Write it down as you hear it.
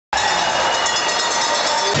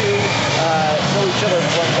Schiller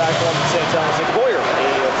going back on to St. Thomas and Boyer. A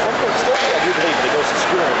front court still, I do believe, but he goes to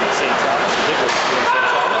school in St. Thomas. He did go to school in St.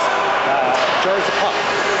 Thomas. Charge the puck.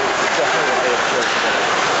 Definitely what they have charged the puck.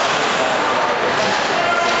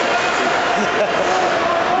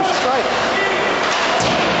 We should try it.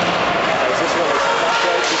 As this one is knocked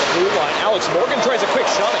out to the blue line. Alex Morgan tries a quick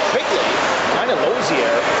shot and quickly. Kind of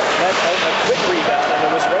Lozier. That a quick rebound, and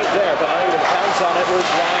it was right there, but not even a pounce on it was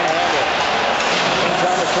Ryan Hamelin. St.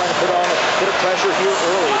 Thomas trying to put on a bit of pressure here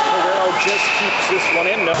early. Carreiro just keeps this one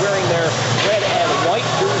in, wearing their red and white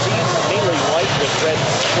jerseys, mainly white with red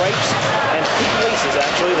stripes and pink laces.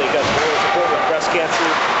 Actually, they got more support with breast cancer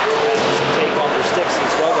and some take on their sticks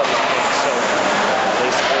as well. So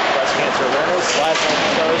they support breast cancer awareness. Last night,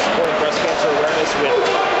 stars supporting breast cancer awareness with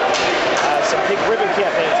some big ribbon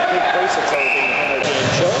campaigns and big bracelets that are being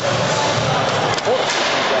shown.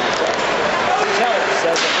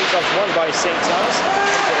 Says the faceoff won by St. Thomas.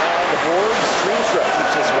 Around the boards, Strathroy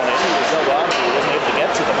keeps this one in. He was held off, he wasn't able to get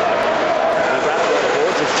to the puck. He wrapped on the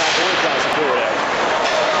boards, it's not really trying to do it out.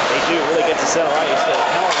 They do really get to center ice.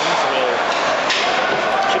 Hellems will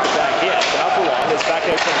chip it back in. Not for long. It's back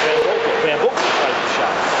out from Van Boekel. Van Boekel tries the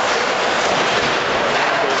shot.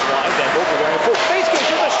 Goes wide. Van Boekel wearing full face case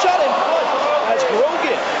with a shot in front as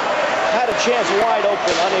Grogan had a chance wide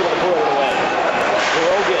open, unable to put it away.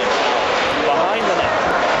 Grogan behind the net.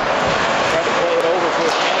 Tried to play it over for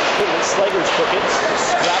his man. Couldn't. Slager's took it.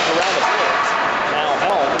 Wrapped around the boards. Now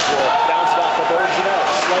Hellems will bounce off the boards and out.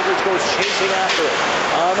 Slager goes chasing after it.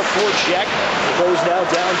 On the forecheck. It goes now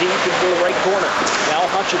down deep into the right corner. Now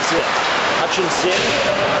Hutchinson. Hutchinson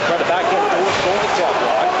trying to back in towards going to top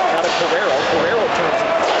block. Now to Carreiro. Carreiro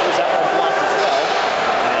turns out on block as well.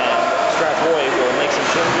 And Strathroy will make some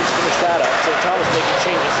changes. Finish that up. St. Thomas making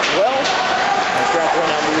changes as well. Strathroy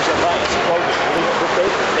now moves up high. It's Logan. Leaving for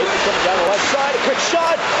Baker. Baker coming down the left side. A quick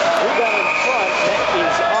shot. Rebound in front. Net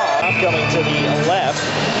is off. Coming to the left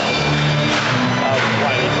of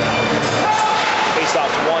Riley Brown. Face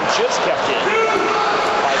off to one. Just kept in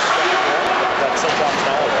by Strathroy. But St. Thomas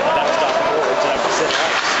now bounced off the boards and after center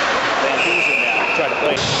ice. Van Dusen now trying to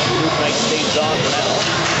play. Luc Knight stays on for now.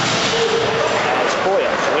 As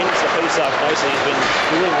Coyle wins the face off nicely. He's been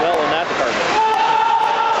doing well in that department.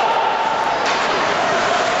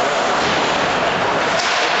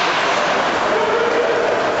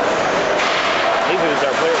 Who's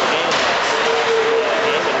our player of the game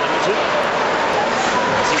in Edmonton.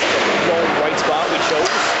 See the lone right spot we chose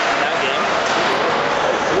in that game.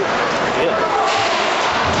 Good.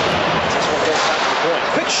 This one goes back to the point.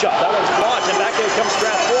 Quick shot. That one's blocked, and back there comes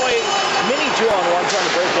Strathroy. Mini 2-on-1 trying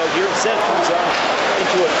to break out here. Instead comes on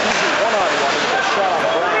into an easy 1-on-1 with a shot on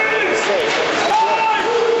the ground. Made a save.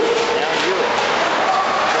 Now Euro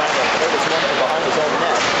trying to play this one from behind his own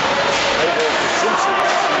net. Over to Simpson.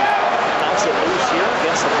 It loose here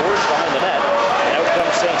against the boards behind the net. And out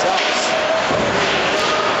comes St. Thomas.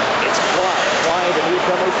 It's Clyde, the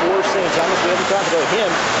newcomer for St. Thomas. We haven't talked about him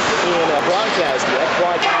in a broadcast yet.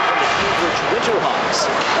 Clyde from the Cambridge Winterhawks.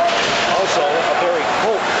 Also a very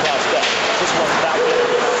Colt prospect. This one's back in the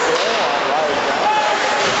middle on Riley Brown.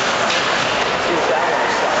 See if that one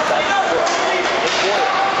stops. That's it's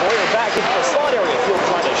Boyer back into the slot area. Field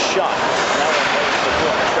trying to shot. That one makes the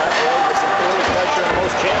point. Strathroy with some early pressure and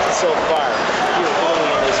most chances so far here early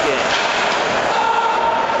in this game.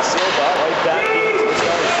 Silva right back into the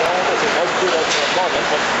center zone as it was good for a moment,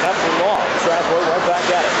 but not for long. Strathroy right back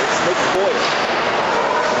at it. It's Nick Boyer.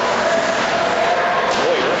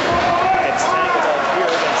 Boyer gets tangled out here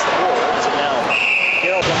against the boards, and now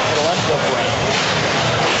Garrow comes to the left of Braden.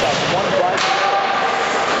 It's up 1-5.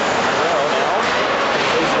 Garrow now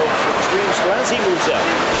plays it over for extreme strength. He moves out.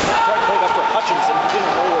 Tried to play up for Hutchinson. He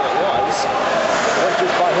didn't know where it was. Went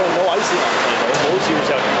just by him, no icing on the play though. Lozier's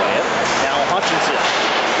out to play it. Now Hutchinson.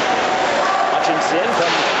 Hutchinson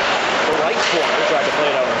from the right corner. Tried to play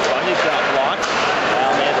it out in front. He's got blocked.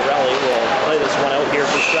 Now Mandarelli will play this one out here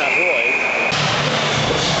for Strathroy.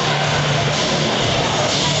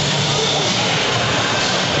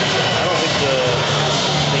 I don't think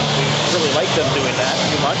we really like them doing that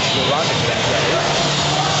too much. The Rockets back that is.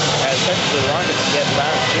 Especially the Rockets get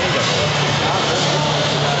last change up.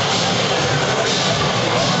 I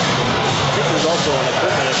think there's also an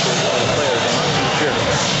equipment issue with one of the players. I'm not too sure.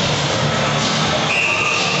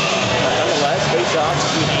 Nonetheless, face off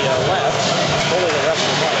to the left. Only the rest of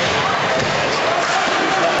the money.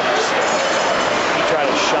 He tried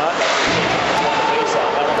a shot. On the face off.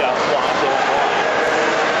 That one got blocked. They went wide.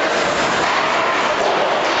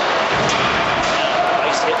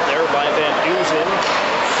 Nice hit there by Van Dusen.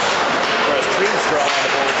 There's Streamstraw on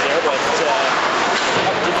the boards there, but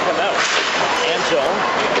puck didn't come out. Anto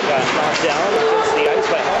got knocked down against the ice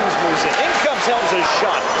by Hellems, moves in. In comes Hellems'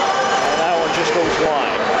 shot. And that one just goes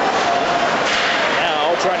wide.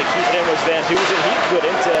 Now trying to keep it in was Van Dusen. He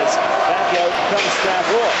couldn't as back out comes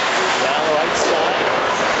Strathroy. Down the right side.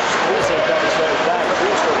 Dusen comes right back.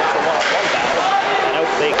 Dusen gets a one-on-one battle. And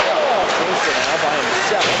out they come. Dusen now by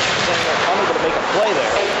himself. Sander unable to make a play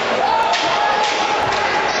there.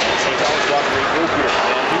 St. Thomas got to regroup here.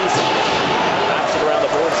 Van Dusen backs it around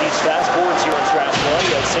the boards. These fast boards here in Strathroy.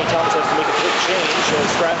 St. Thomas has to make a quick change.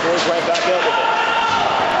 Strathroy's right back out with it.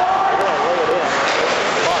 They're going to roll it in.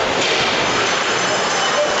 Mark.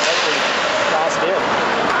 Tossed in.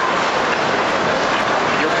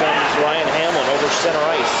 Here comes Ryan Hamelin over center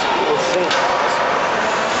ice. With St. Thomas.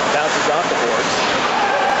 Bounces off the boards.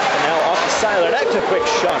 And now off the sideline. That's a quick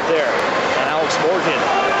shot there. And Alex Morgan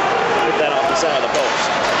hit that off the side of the post.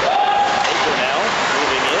 Baker now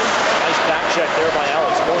moving in. Nice back check there by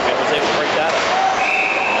Alex Morgan. Was able to break that up.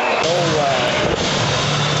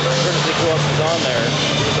 No critical close was on there.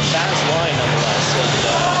 It was a fast line nonetheless. And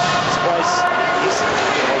Price,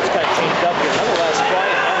 he's kind of changed up here. Nonetheless, Clyde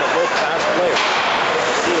and Hamelin both fast players.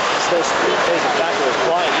 Let's see if he still plays a factor with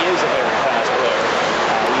Clyde. He is a very fast player.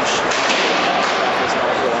 We should practice and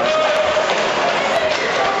also last night.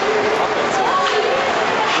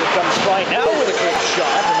 Here comes Clyde now with a quick shot,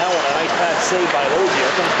 and now a nice pass saved by Lozier.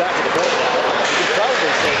 Comes back to the board now. You can probably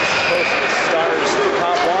say this is close to the Stars'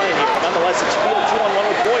 top line here. Nonetheless, it's field 2-on-1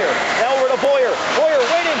 with Boyer. Now over to Boyer. Boyer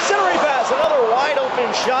waiting, centering pass. Another wide open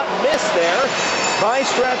shot missed there by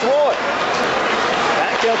Strathroy.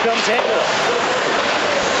 Back out comes Hamelin.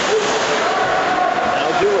 Now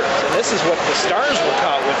Duarte. And this is what the Stars were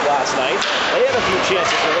caught with last night. They had a few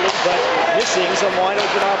chances early, but missing some wide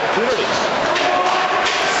open opportunities.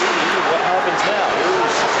 Let's see what happens now.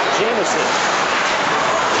 Here's Jameson.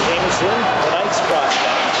 Jameson, the Knights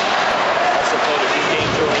prospect. Also played a few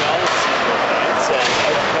games early on this season. And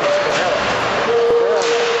out comes Carreiro.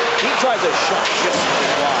 He tries a shot just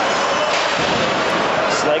wide.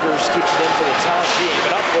 Slaggers keeps it in for the time being,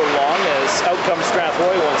 but not for long as out comes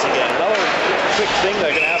Strathroy once again. Another quick thing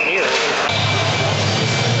that can happen here.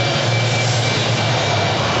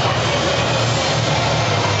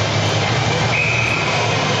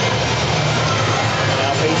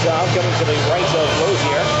 Now face-off coming to the right of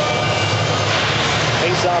Lozier.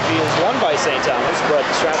 Face-off is won by St. Thomas, but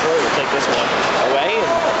Strathroy will take this one away. And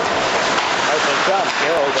out they come.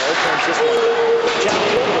 Garrow there turns this one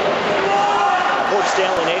Chapman. Port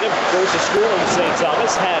Stanley native goes to school in St.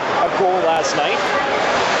 Thomas. Had a goal last night.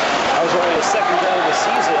 That was only his second goal of the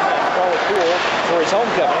season. And call it cool for his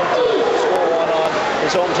homecoming to score one on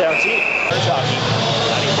his hometown team. First hockey.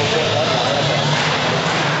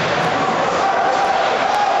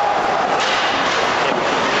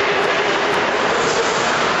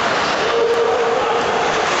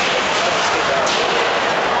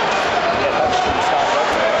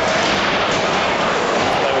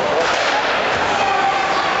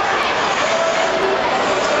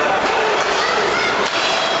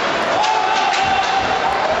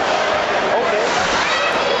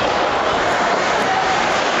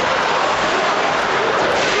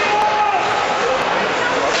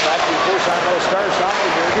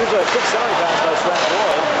 Here's a quick centering pass by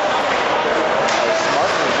Strathroy.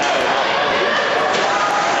 Martin had an opportunity.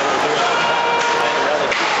 Mandarella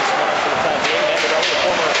keeps this one up for the time being. Mandarella, the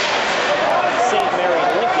former St. Mary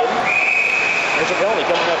Lincoln. There's a penalty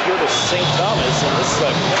coming up here to St. Thomas, and this is a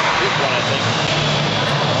big one, I think.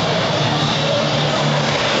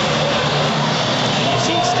 And you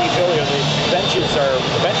see Steve Hillier, the benches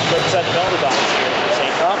represent the penalty box here for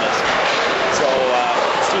St. Thomas. So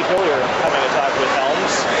Steve Hillier having a talk with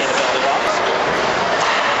Hellems in the penalty box.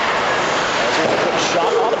 There's a quick shot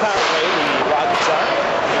on the power play. The Rockets are.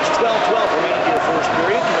 There's 12-12 remaining here first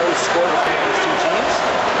period. No score between these two teams.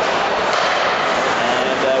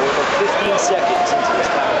 And we're about 15 seconds into this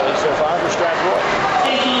power play so far for Strathroy.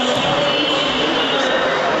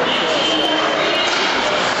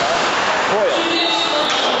 Coyle.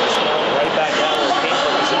 Right back down where it came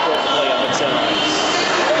from. He's able to play up at center ice.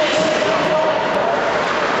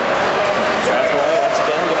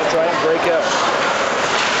 Try and break out.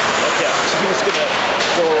 Look out. He was going to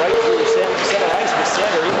go right through center ice with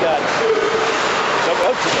Sander. He got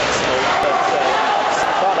out to this, but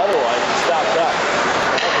thought otherwise. He stopped up.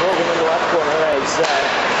 Broken in the left corner as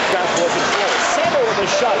Strathroy controls. Sander with a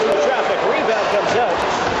shot in the traffic. Rebound comes out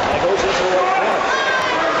and it goes into the right corner.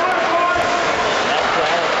 That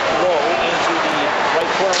low into the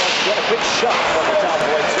right corner once again. A quick shot from the top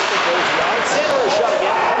right circle goes beyond. Sander a shot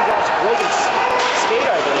again. Comes off Braden's skate,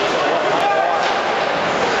 I believe.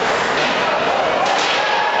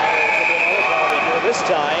 This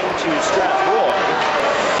time to Strathroy.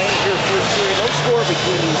 And here first period, no score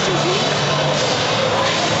between these two teams.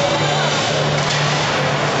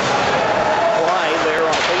 Clyde there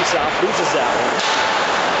on a face-off, loses that one.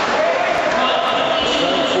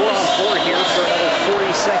 Running 4-on-4 here for another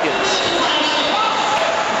 40 seconds.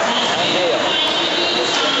 Now Mayo.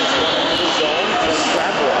 Into the zone for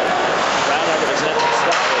Strathroy. Round under his net to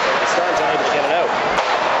stop it, but the Stars unable to get it out.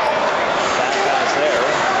 Back pass there.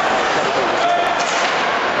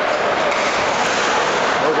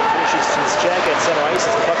 Morgan finishes his check at center ice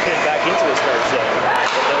as the puck came back into his Stars zone.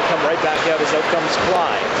 They'll come right back out as out comes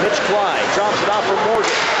Clyde. Mitch Clyde drops it off for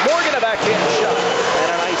Morgan. Morgan a backhand shot. And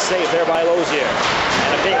a nice save there by Lozier.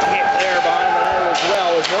 And a big hit there behind the net as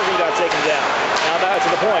well as Morgan got taken down. Now back to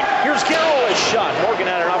the point. Here's Garrow, his shot. Morgan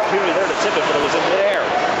had an opportunity there to tip it, but it was in midair.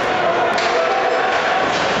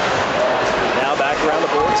 Now back around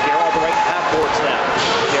the boards. Garrow at the right half boards now.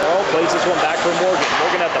 Garrow plays this one back for Morgan.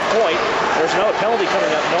 Morgan at the point. There's another penalty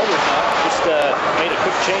coming up. No, there's not. Just made a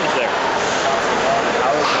quick change there.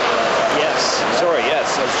 Yes.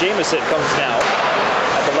 As Jameson comes now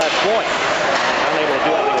at the left point. Unable to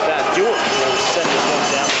do anything with that. Duarte will send this one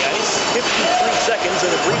down the ice. 53 seconds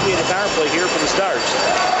and abbreviated power play here for the Stars.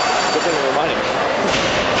 Good thing to remind him.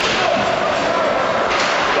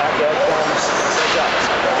 Back out comes St. John's.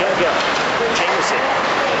 Can't get him. Jameson.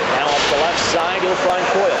 Now off the left side, he'll find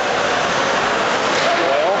Coyle.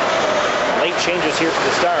 Coyle. Late changes here for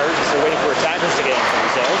the Stars as they're waiting for attackers to get into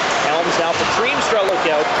the zone. Hellems now for Dreamstra, look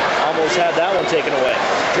out. Almost had that one taken away.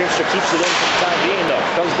 Dreamstra keeps it in for the time being though.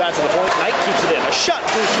 Comes back to the point. Knight keeps it in. A shot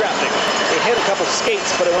through traffic. It hit a couple skates,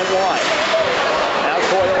 but it went wide. Now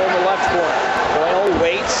Coyle in the left corner. Coyle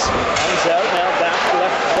waits. Comes out. Now back to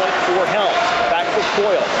left point for Hellems. Back for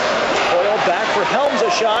Coyle. Coyle back for Hellems, a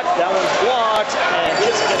shot. That one's blocked. And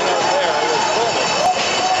just getting out there was Coleman.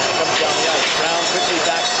 Comes down the ice. Brown quickly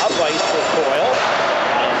back up ice for Coyle.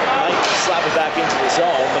 And Knight can slap it back into the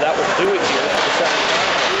zone, but that will do it here for the second time.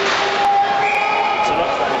 So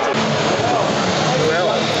not trying to take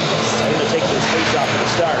Carreiro. Going to take this face off for the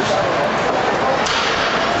Stars.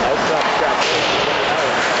 Out comes Chapman.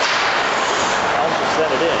 Hellems will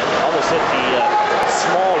send it in. Almost hit the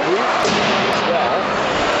small roof as well.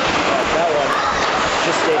 That one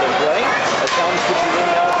just stayed in play. As Hellems puts it in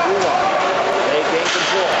now at the blue line. They gain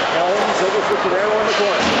control. Hellems over for Carreiro in the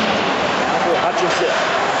corner. Now for Hutchinson.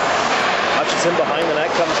 Hutchinson behind the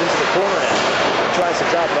net comes into the corner now. Tries to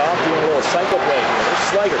drop it off, doing a little cycle play here. There's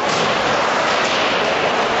Slegers.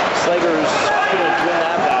 Slegers couldn't win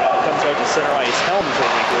that battle. Comes out to center ice. Hellems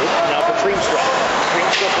will regroup. Now for Dreamstra.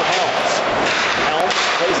 Dreamstra for Hellems. Hellems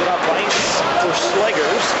plays it up ice for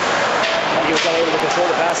Slegers. And he was unable to control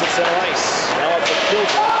the pass at center ice. Now up to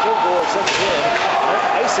Kilgore sends it in. No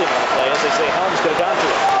icing on the play as they say Hellems could have gone to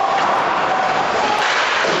it.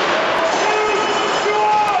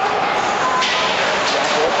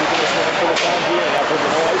 For the time being, after the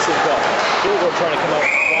no icing call. Kilgore trying to come out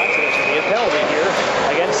front, so there's going to be a penalty here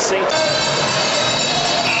against St.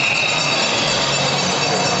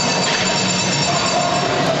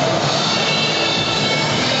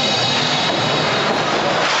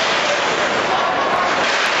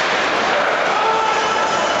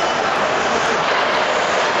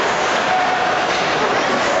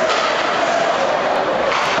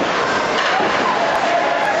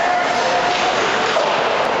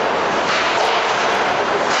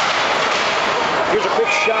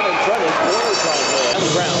 Shot in front of Coyle trying to go on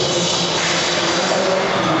the ground.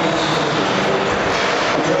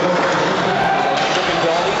 Tripping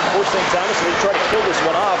penalty for St. Thomas, so they try to kill this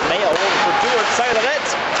one off. Mayo over for Duarte, side of the net.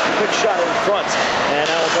 Quick shot in front, and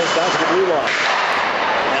now it goes down to the blue line.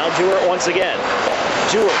 Now Duarte once again.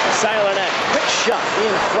 Duarte, side of the net, quick shot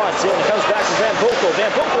in front, and it comes back to Van Pokel.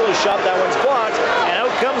 Van Pokel is shot, that one's blocked, and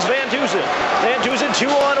out comes Van Dusen. Van Dusen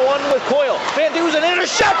 2-on-1 with Coyle. Van Dusen in a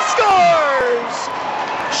shot, scores!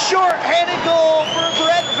 Short-handed goal for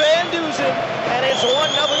Brett Van Dusen, and it's 1-0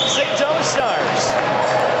 St. Thomas Stars.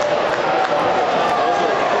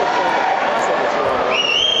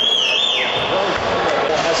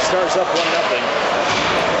 Has the Stars up 1-0.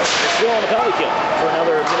 They're still on the penalty kill for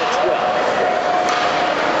another minute 12.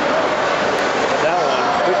 That one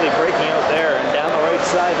quickly breaking out there, and down the right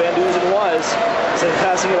side Van Dusen was. Instead of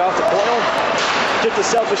passing it off to Coyle, took the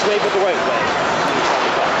selfish way, but the right way.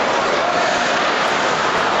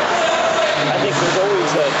 I think there's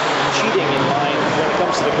always a cheating in mind when it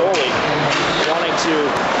comes to the goalie, wanting to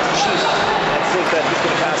cheat and think that he's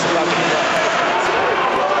going to pass it out to the right.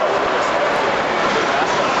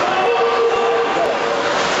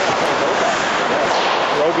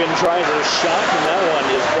 Rogan tries a shot, and that one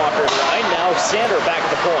is blocked right line. Now Sander back at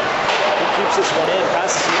the point. keeps this one in,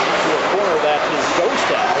 passes it into a corner that is ghost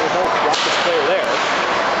at. There's no Rockets player there.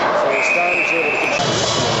 So the Stars is able to contribute.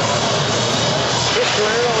 Here's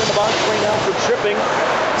Carreiro in the box right now for tripping.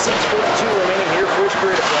 6:42 remaining here, first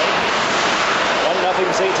period of play.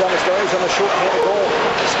 1-0 St. Thomas Stars on the short-handed goal.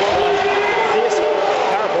 The scoreline this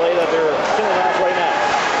power play that they're filling out right now.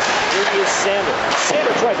 Here is Sander.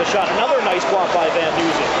 Sander tries a shot. Another nice block by Van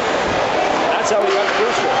Dusen. That's how he got the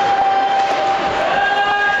first one.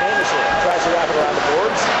 Anderson tries to wrap it around the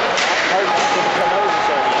boards. Hutchinson didn't come out,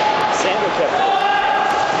 so Sander kept it.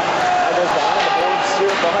 That goes behind the boards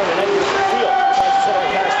here behind the net. Here's the field. Tries to set on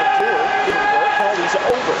pass for Tour. Didn't work. Penalties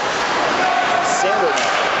over. Sander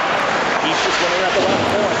now. Keeps this one in at the left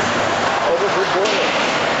point. Over for Braden.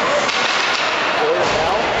 Braden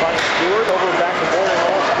now finds Stewart. Over back to Braden in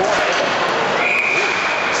the left corner.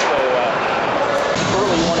 So,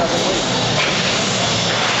 early 1-0 lead.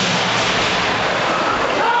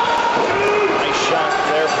 Nice shot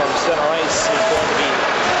there from center ice. Is going to be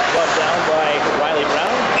brought down by Riley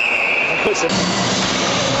Brown. Listen.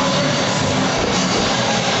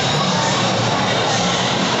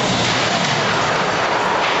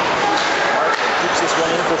 This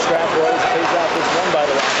one in for Strathroy. Pays out this one by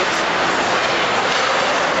the Rockets.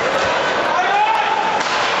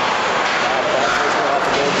 Off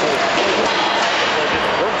the goal post. It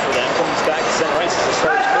didn't work for them. Comes back to center ice as the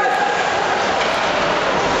Stars clear.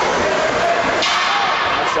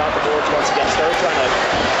 Nice off the boards once again. Stars trying to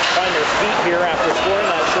find their feet here after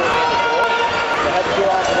scoring that short-handed goal. They had to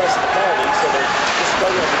kill off the rest of the penalties, so they're just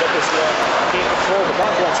struggling to get this game control of the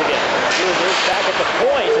puck once again. Here it is back at the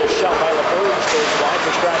point. A shot by LaBerge goes wide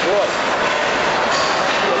for Strathroy.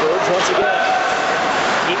 LaBerge once again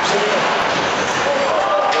keeps it in.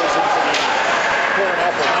 Goes into the corner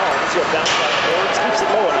off of Hellems. He'll bounce by the boards. Keeps it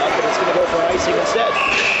low enough, but it's going to go for icing instead.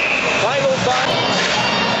 Final five.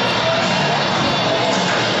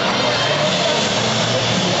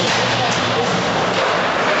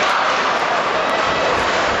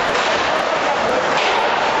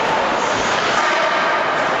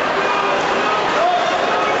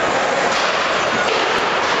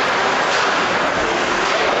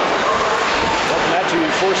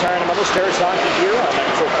 Force Iron Metal Stars hockey here on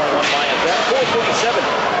 94.1 FM. 4:47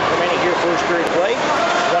 remaining here, first period of play.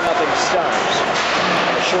 1-0 Stars.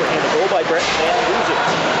 A short-handed goal by Brett Van Dusen.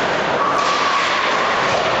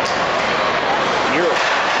 Euro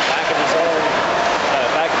back in his own,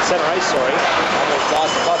 back in center ice, sorry. Almost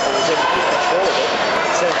lost the puck, but was able to keep control of it.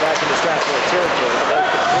 Sent it back into Strathroy territory without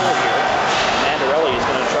control here. Mandarelli is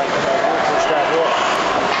going to try to come out here for Strathroy.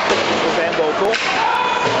 For Van Bokel.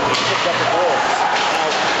 He picked up the goal.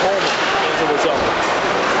 Coleman into the zone.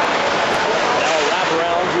 Now a wrap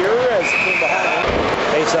around here as he came behind.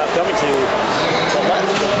 Face off coming to the left.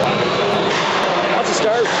 Lots of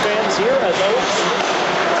Stars fans here as always.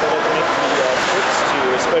 So they'll make the trips to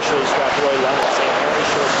especially Strathroy, London, St. Mary,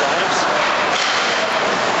 short drives.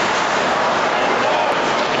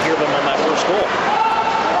 And hear them on that first goal.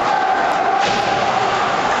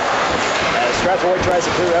 As Strathroy tries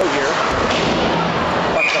to clear out here.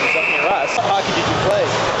 Puck comes up near us. How hockey did you play?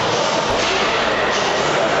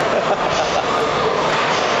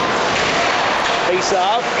 Face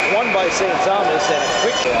off, won by St. Thomas, and a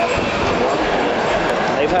quick shot.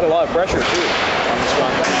 They've had a lot of pressure too on this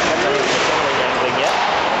run. Anything yet?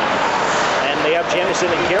 And they have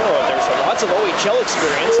Jamison and Garrow out there, so lots of OHL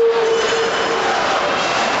experience.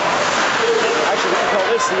 Actually, we can call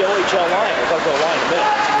this the OHL line. We'll talk about the line in a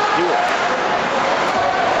minute. Duarte.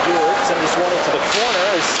 Send this one into the corner.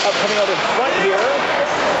 Is up coming out in front here.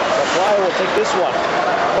 The Flyer will take this one.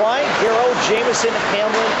 Klein, Garrow, Jamison,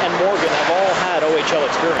 Hamelin, and Morgan have all had OHL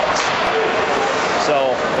experience.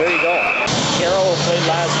 So there you go. Garrow played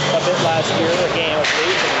a bit last year, a game I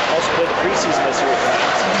believe, and also played the preseason this year with the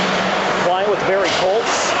Knights. Klein with the Barrie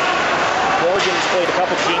Colts. Morgan's played a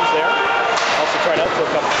couple teams there. Also tried out for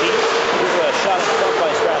a couple teams. Here's a shot in front by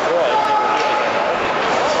Strathroy.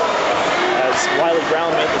 Riley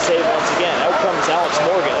Brown made the save once again. Out comes Alex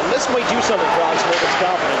Morgan. And this might do something for Alex Morgan's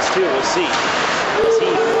confidence too. We'll see. As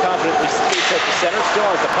he confidently skates at the center, still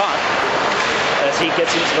has the puck. As he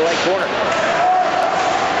gets into the right corner.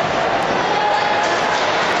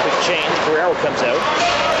 Quick change. Carreiro comes out.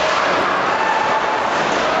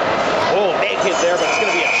 Oh, big hit there, but it's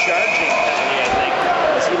going to be a charging penalty, I think.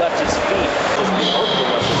 As he left his feet.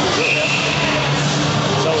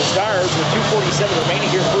 So the Stars, with 2:47 remaining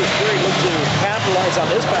here, first period, look to capitalize on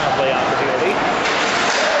this power play opportunity.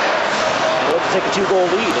 And look to take a 2-goal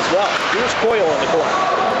lead as well. Here's Coyle in the corner.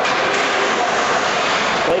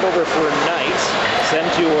 Played over for Knight. Them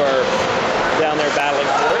two are down there battling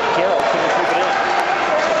for it. Garrow couldn't keep it in.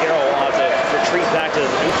 So Garrow will have to back to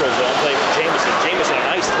the neutral zone, play for Jameson. Jameson, a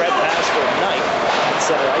nice thread pass for Knight.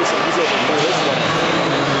 Center ice, and he's able to pull this one in.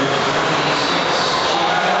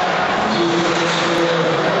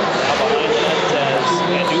 Now behind the net as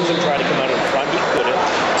Dusen tried to come out in front. He couldn't.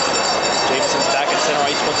 Jameson's back at center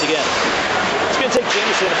ice once again. It's going to take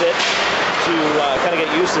Jameson a bit to kind of get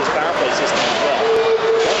used to his power play system as well.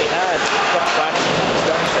 He's only had a couple practices in his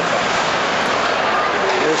done so far.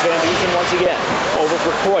 Here's Van Dusen once again. Over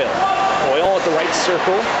for Coyle. Coyle at the right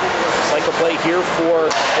circle. Cycle play here for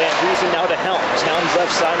Van Dusen, now to Hellems. Hellems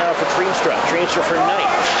left side now for Treenstra. Treenstra for Knight.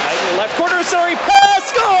 Knight in the left corner, sorry, pass,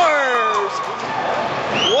 scores!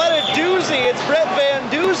 What a doozy, it's Brett Van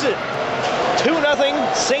Dusen.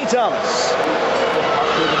 2-0 St. Thomas.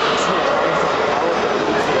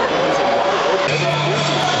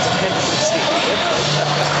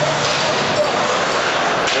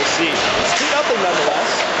 We'll see. It's 2-0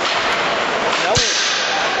 nonetheless. Now,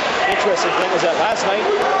 interesting thing was that last night,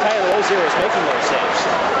 Carreiro was making those saves.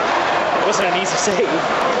 It wasn't an easy save,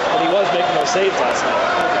 but he was making those saves last night.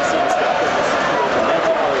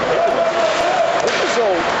 So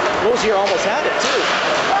Rozier almost had it too,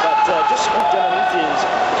 but just scooped underneath his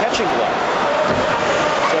catching glove.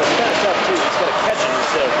 So it's kind of tough too. He's got to catch it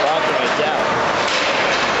instead of blocking it down.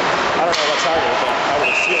 I don't know what's harder, but I would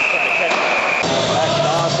assume trying to catch it. Back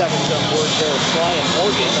now, seconds on board there with Fly and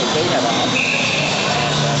Morgan as they head off.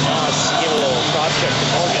 Now let's give a little cross check to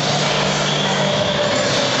Morgan.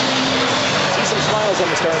 See some smiles on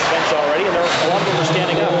the starting bench already, and a lot of them are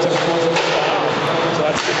standing up. So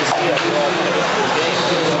that's good to see after all this game.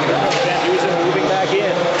 Van Dusen moving back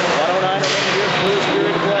in. 109 remaining here for his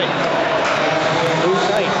period of play. Luc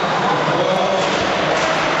Knight.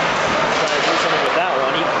 Trying to do something with that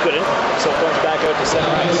one. He couldn't. So points back out to center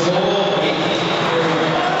ice.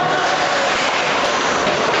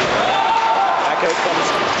 Back out comes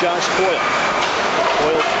Josh Coyle.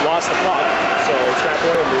 Coyle lost the puck, so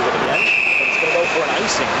Strathroy will move it again. But he's going to go for an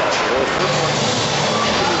icing.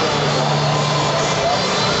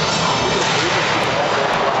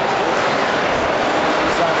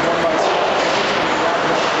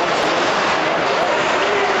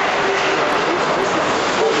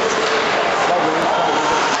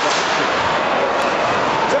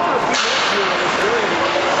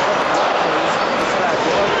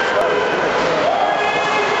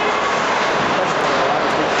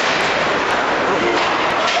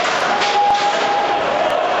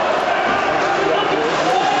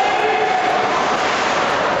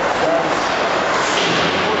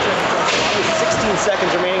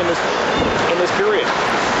 Seconds remaining in this period.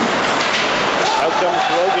 Out comes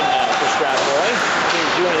Logan now for Strathroy.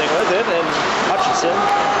 Didn't do anything with it, and Hutchinson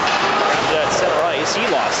grabbed it at center ice. He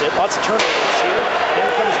lost it. Lots of turnovers here. And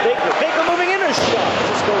here comes Baker. Baker moving in, a shot. It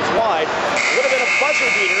just goes wide. Would have been a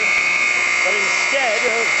buzzer beater, but instead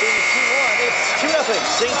of being 2-1, it's 2-0.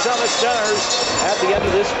 St. Thomas Stars at the end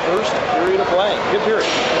of this first period of play. Good period.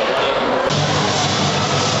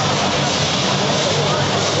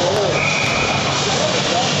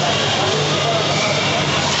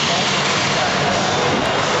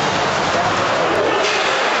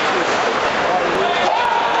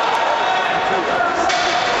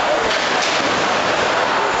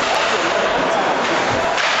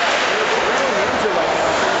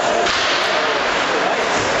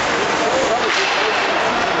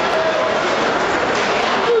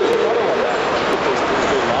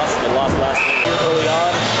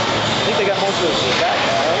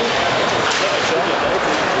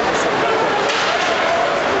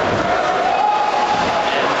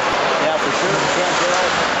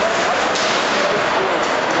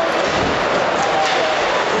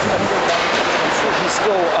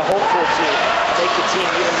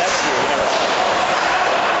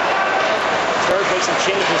 Some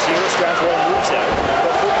changes here. Strathroy moves out.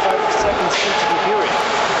 About 45 seconds into the period.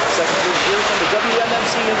 Second period here from the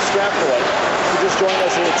WMMC in Strathroy. Who just joined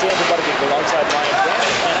us at Santa Buttigieg alongside Ryan Grant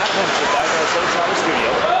and Hutchinson back in our St. Thomas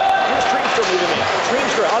studio. Here's Treenstra moving in.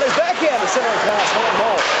 Treenstra on his backhand, the center pass home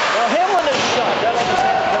ball. Now Hamelin is shot. That up his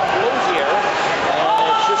hand from Rozier.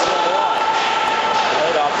 And it's just on the line.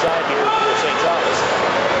 Right offside here for St. Thomas.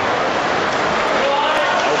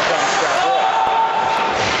 Out comes Strathroy.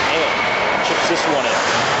 And chips this one in.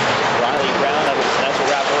 Riley Brown out of his net to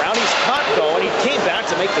wrap around. He's caught though, and he came back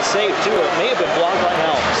to make the save too. It may have been blocked by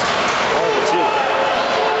Hellems. 1-2.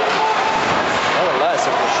 Nevertheless,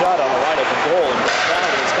 it was a shot on the right open goal, and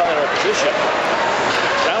Brown is coming out of position.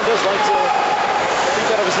 Brown does like to think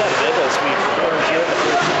out of his net a bit, as we've learned here in the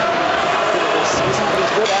first bit of this season, but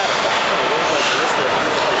he's good at it.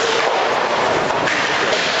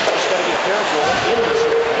 Just got to be careful in this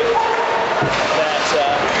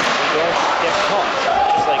that we don't get caught.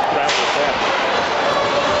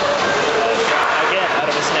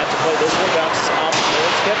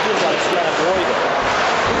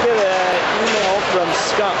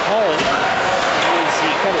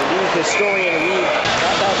 historian Reed.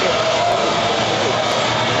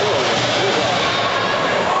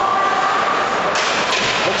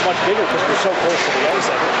 Looks much bigger because we're so close to the ice,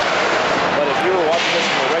 I think. But if you were watching this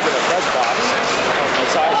from a regular press box, the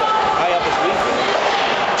size of high up as we do,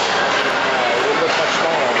 it would look much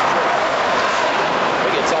smaller. I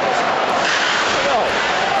think it's almost, no, it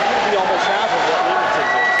could be almost half of what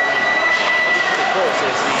Leamington's is. I mean, it's pretty close.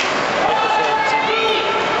 It's the microphones and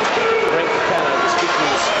the rink kind of the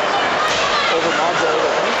speakers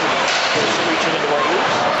over-modulated, I think, and it's reaching into our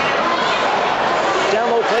ears. Down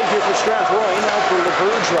low play here for Strathroy, now for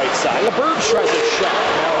LeBurge right side. LeBurge tries a shot,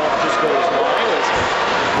 now it just goes wide as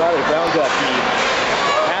Riley Brown got the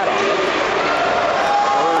pad on it.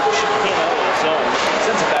 LeBurge came out of the zone,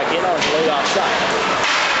 sends it back in on his laid-off shot.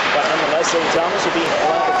 But nonetheless, St. Thomas will be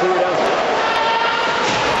allowed to clear it out.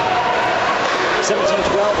 17-12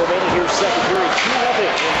 remaining here, second period. 2-0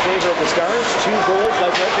 in favor of the Stars. 2 goals by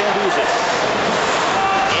Brett Van Dusen.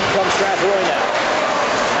 In comes Strathroy now.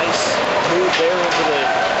 Nice move there into the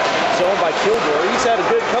zone by Kilgore. He's had a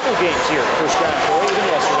good couple games here for Strathroy, even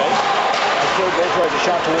yesterday. Kilgore tries a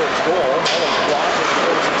shot towards goal. Hellems blocks and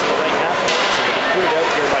goes into the right half. So they get cleared out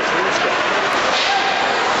here by Tuesday.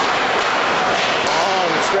 Long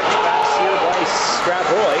stretch pass here by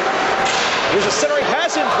Strathroy. There's a centering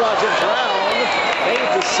pass in front and Brown made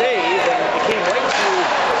the save, and it came right through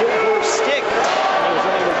Kilgore's stick, and he was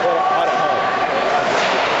unable to put it out at home.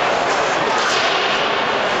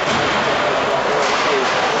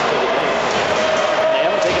 And they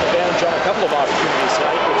haven't taken advantage on a couple of opportunities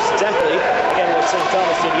tonight, which is exactly, again, what St.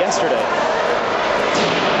 Thomas did yesterday.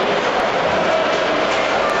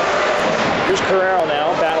 Here's Carreiro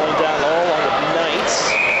now, battling down low along with Knight.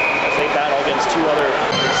 They battle against 2 other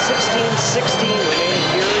 16-16 remaining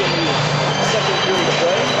here in the second period of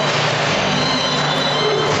play.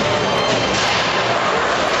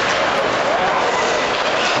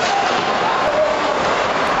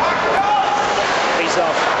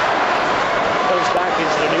 Face-off comes back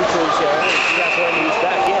into the neutral zone. Strathroy moves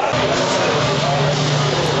back in.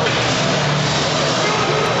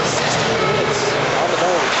 16 minutes on the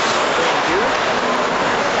board. Here.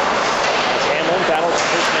 Hamelin battles the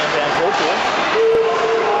first man down Coyle.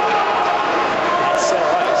 At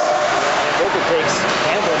center ice. And Coyle takes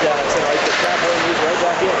Hamelin down at center ice, but Strathroy moves right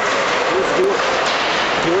back in. Here's Duarte.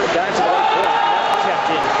 Duarte back to the right point. Now kept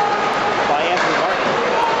in by Anthony Martin.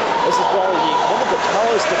 This is probably one of the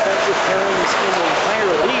tallest defensive pairings in the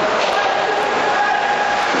entire league.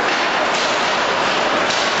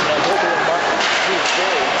 And Coyle and Martin, two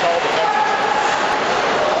very tall defensive.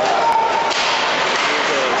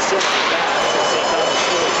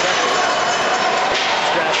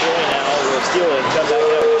 Strathroy now will steal it and come back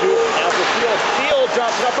out. Now for Field. Field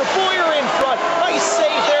drops it up for Boyer in front. Nice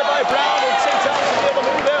save there by Brown, and St. Thomas is able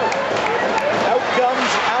to move out. Out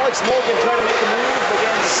comes Alex Morgan trying to make a move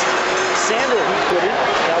against Sander, who couldn't.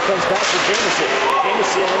 Now comes back to Jameson.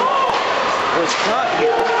 Jameson was caught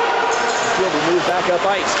here. Field will move back up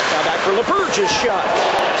ice. Now back for LeBurge's shot.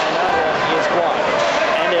 And that one is blocked.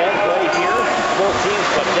 And play here. Both teams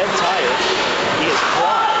but dead tired. He is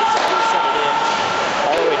flies. He'll send it in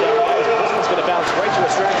all the way down the ice. This one's going to bounce right to a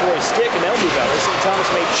Strathroy stick, and they'll move out. St. Thomas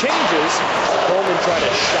made changes. Coleman tried a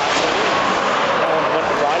shot. That one went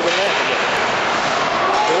wide with net again.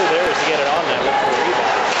 Goal there is to get it on net. Look for a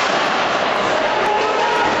rebound.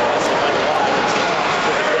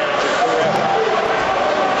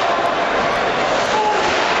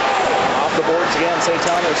 Off the boards again, St.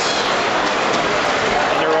 Thomas.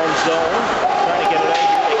 In their own zone, trying to get it out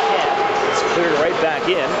here, they can't. It's cleared right back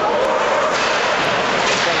in. It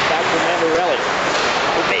comes back from Mandarelli.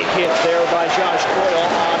 A big hit there by Josh Coyle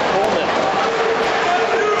on Coleman.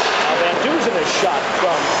 Now Van Dusen is shot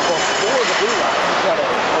from before the blue line. He's got a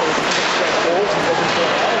straight goals and looking for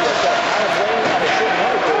an alley. He's got kind of laying on a short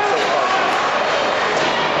another goal so far.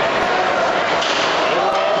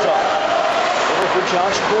 Over hands off. Over for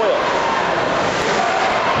Josh Coyle.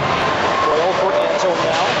 Coyle for Anto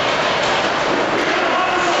now.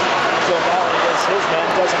 So now against his man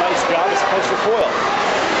does a nice job as opposed to Coyle.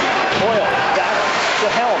 Coyle back to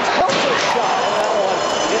Hellems. Hellems a shot, and that one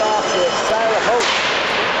hit off the side of Hope.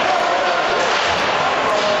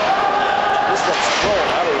 This one's thrown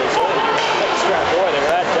out of the zone here. Strathroy, they were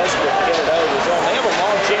that desperate to get it out of the zone. They have a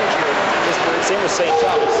long change here. This period, same with St.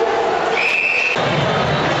 Thomas.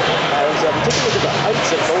 As we take a look at the heights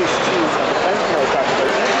of those two defensemen we're talking about.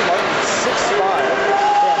 Anthony Martin is 6'5",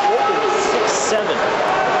 and Bolton is 6'7".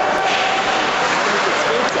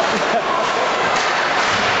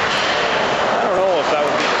 I don't know if that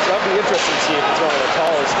would be interesting to see if it's one of the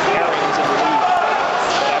tallest pairings in the league.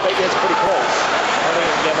 But I bet it's pretty close. I don't think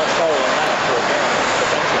it can get much following that for a game.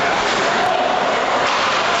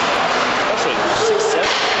 Actually, 6-7.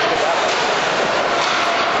 Look at that one.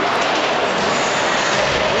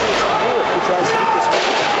 Who tries to keep this one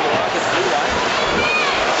on the Rockets blue line?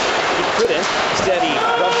 He couldn't. Instead, he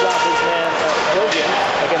rubs off his man Grogan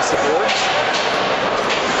against the boards.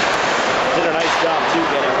 Did a nice job too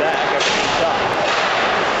getting back after being tough.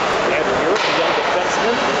 Andrew Europe, the young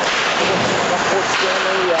defenseman from Port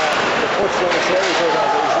Stanley, the Port Stanley Trailers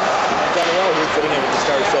organization. Done well here fitting in with the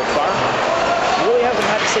Stars so far. He really hasn't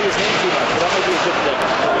had to say his name too much, but that may be a good thing.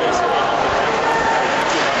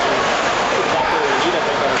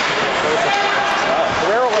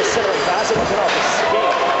 Carreiro was centering pass, it wasn't off his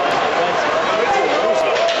skate.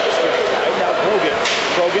 Right now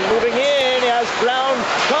Grogan moving in, he has Brown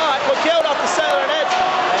caught, look out off the side of the net,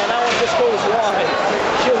 and that one just goes wide.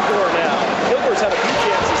 Kilgore now. Kilgore's had a few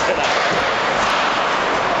chances tonight.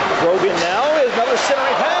 Grogan now is another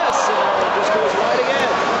centering pass, and that one just goes wide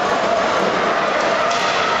again.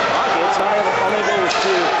 Rockets unable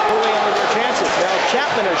to pull in their chances. Now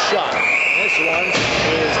Chapman has shot. This one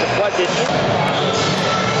is deflected.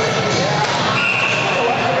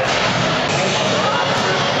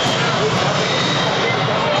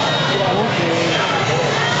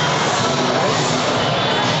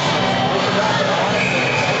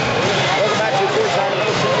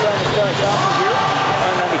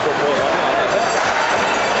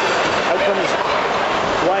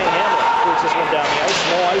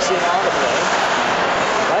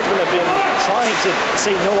 To say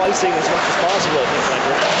no icing as much as possible, I think, like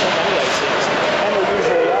there's not so many icings, and there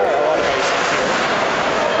usually are a lot of icings here.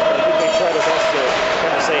 I think they try their best to kind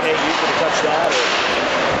of say, hey, you could have touched that, or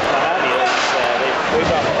what have you. They waved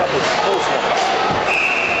off a couple of close ones.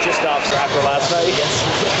 Just off Strathroy last night against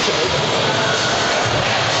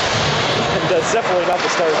and definitely not the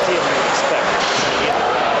Stars team you would expect. Yeah.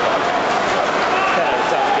 Kind of a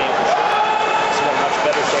tough game for sure. This one much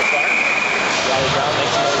better so far. Brown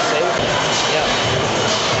makes another save. Yeah.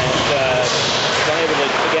 And been able to,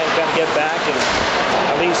 again, kind of get back and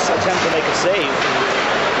at least attempt to make a save and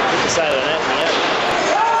hit the side of the net in the end.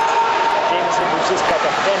 Jameson just got the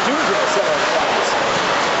Dusen in the center of the box.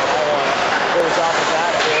 That one goes off of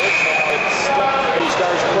that board. Now it's the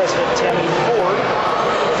Stars president, Tammy Ford.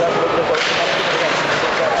 We'll talk a little bit about some other conventions.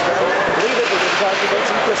 I believe it, we're going to talk about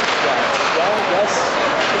some Christmas plans. Well, yes,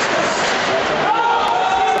 Christmas.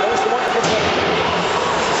 It's the most wonderful thing.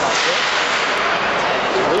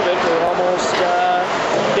 Believe it, we're almost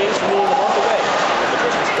days from being a month away from the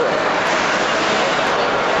Christmas break.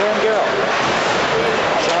 Garrow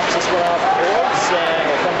chops this one off the boards and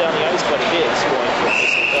will come down the ice, but it is going to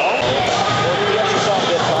miss the ball. We actually saw a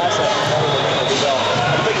bit last night from the ball.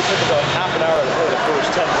 I think it took about half an hour to play the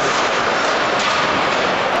first 10 minutes.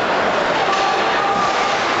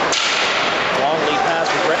 Long lead pass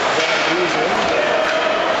from Dusen.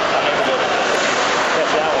 Unable to get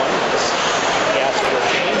that one. He asked for a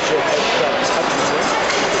change. Hutchinson.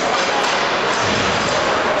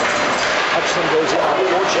 Hutchinson goes in on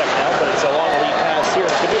the forecheck now, but it's a long lead pass here.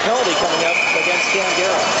 It's going to be a penalty coming up against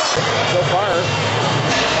Garrow. So far,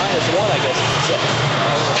 -1, I guess you could say.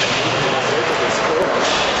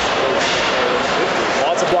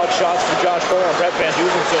 Lots of block shots from Josh Coyle and Brett Van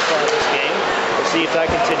Dusen so far in this game. We'll see if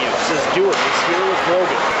that continues. This is Duarte. It's here with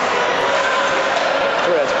Brogan.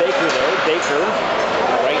 Sure, that's Baker though. Baker,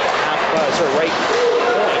 right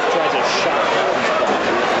point, tries a shot.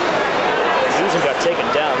 Dusen got taken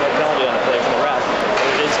down. No penalty on the play from the ref.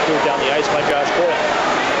 It is cleared down the ice by Josh Coyle.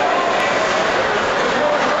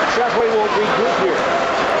 Strathroy will regroup here.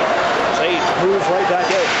 They move right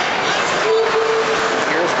back out.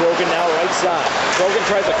 Here's Grogan now right side. Grogan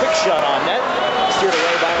tries a quick shot on net. Steered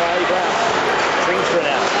away by Riley Brown. Dreamsford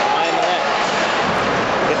now behind the net.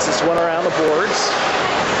 Gets this one around the boards.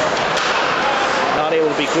 Not able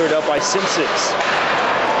to be cleared up by Simpsons.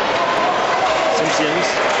 Simpsons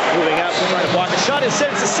moving out and trying to block the shot.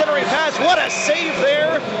 Instead, it's a centering pass. What a save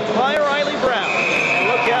there by Riley Brown. And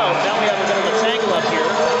look out. Now we have a bit of a tangle up here.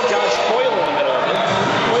 Josh Coyle in the middle of it.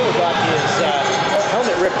 Coyle got his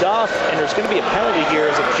helmet ripped off, and there's going to be a penalty here.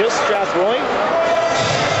 Is it just Strathroy?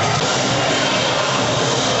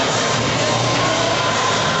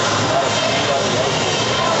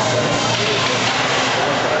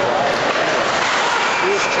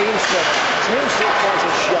 Dreamsford finds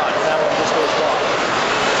a shot, and that one just goes wrong.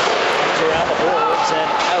 Comes around the boards and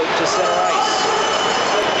out to center ice.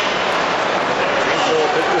 Dreamsford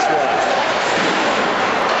will pick this one up.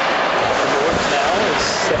 The boards now is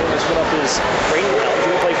setting this one up as Braden now. He's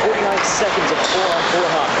going to play 49 seconds of 4-on-4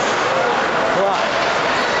 hockey. Clyde.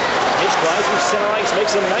 Mitch Clyde through center ice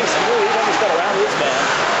makes a nice move. He almost got around his man.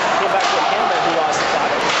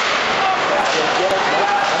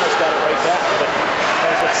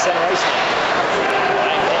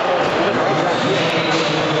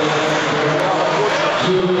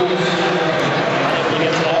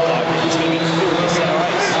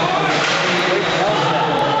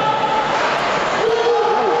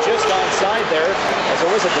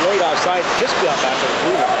 side just got back to the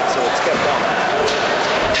blue line, so it's kept on.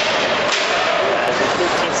 As there's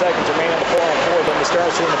 13 seconds remaining on the 4-on-4, then the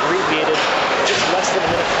Stars are abbreviated just less than a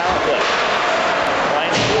minute power play.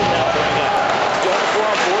 Ryan Field now bringing up. Still on the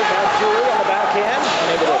 4-on-4, now Duarte on the backhand,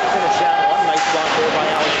 unable to finish that one. Nice block there by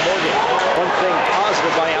Alex Morgan. One thing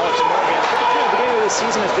positive by Alex Morgan at the beginning of the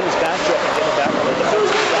season has been his back check and getting back on the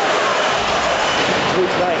defensive side. Luc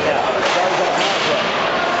Knight now. Stars on a power play.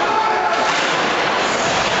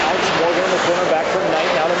 Alex Morgan in the corner, back for Knight,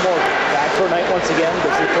 now to Morgan. Back for Knight once again.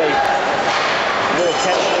 Does he play a little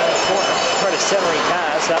catch in the corner? Try to centering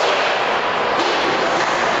pass. That one.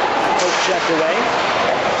 Coach checked away.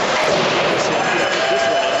 This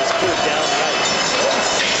one is cleared down the ice.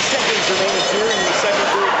 Seconds remaining here in the second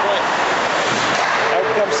period play. Out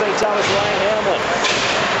comes St. Thomas Ryan Hamelin.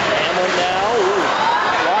 Hamelin now.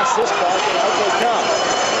 Lost this puck, and out they come.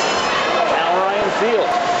 Now Ryan Field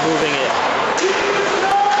moving in.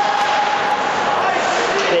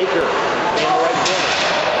 Baker in the right corner.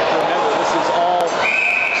 Remember, this is all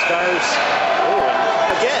Stars. Oh,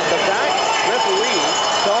 and again, the back referee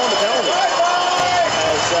calling the penalty.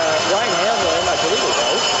 As Ryan Hamelin, I believe it was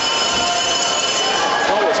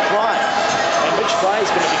Fry. And which Fry is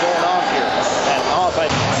going to be going off here? And off, I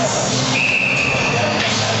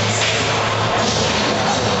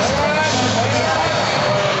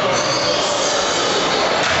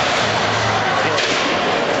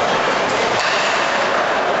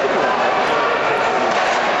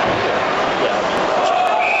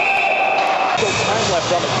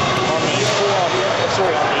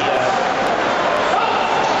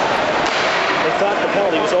they thought the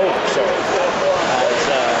penalty was over, so as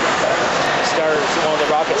Stars, one of the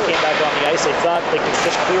Rockets came back on the ice, they thought they could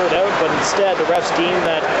just clear it out, but instead the refs deemed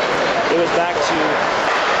that it was back to,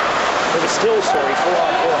 it was still, sorry,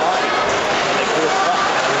 4-on-4 hockey, and they cleared it up.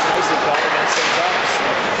 It was nicely called against St. Thomas.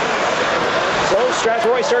 So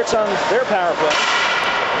Strathroy starts on their power play.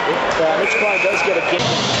 Mitch Klein does get a game.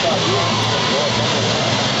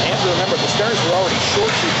 And remember, the Stars were already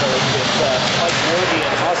short two thirds with Mike Worthy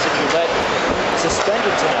and Austin Ouellette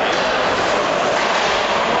suspended tonight.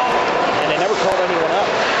 And they never called anyone up.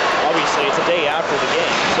 Obviously, it's a day after the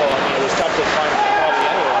game, so I mean, it was tough to find probably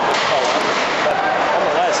anyone to call up. But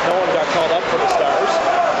nonetheless, no one got called up for the Stars,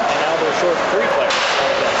 and now they're short 3 players on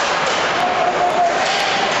the bench.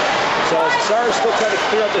 So as the Stars still try to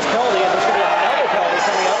clear up this penalty, and there's going to be another penalty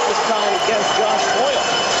coming up, this time against Josh Coyle.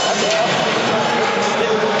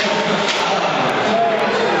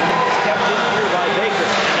 Kept in here by Baker,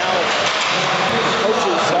 and now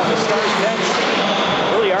coaches on the Stars bench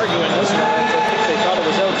really arguing this one. I think they thought it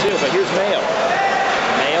was out too, but here's Mayo.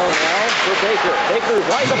 Mayo now for Baker. Baker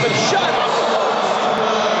winds up and shot.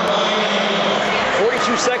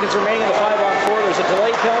 42 seconds remaining in the 5-on-4. There's a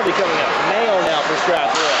delayed penalty coming up. Mayo now for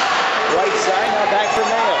Strathroy. Right side, now back for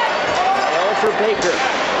Mayo. Mayo for Baker.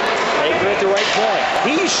 Baker at the right point.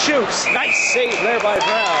 He shoots. Nice save there by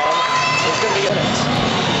Brown. It's going to be in it.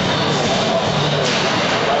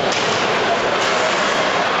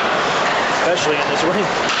 Especially in this ring.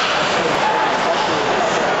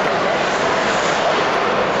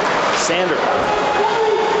 Sander.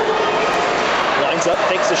 Lines up,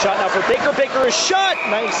 takes the shot now for Baker. Baker is shot.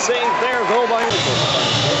 Nice save there. Goal by as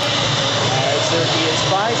there is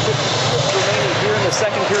 5 remaining here in the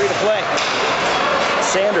second period of play.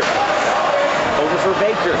 Sander over for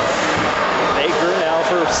Baker. Baker now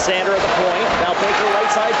for Sander at the point. Now Baker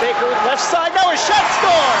right side, Baker left side. Now a shot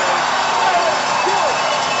scores!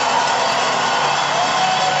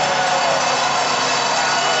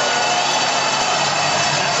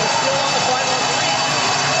 That was still on the 5-on-3.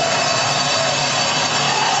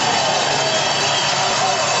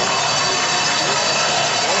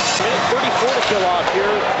 34 to kill off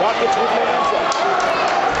here. Rockets with momentum.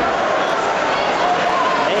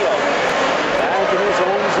 Mayo back in his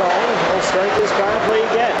own zone. He'll start this power play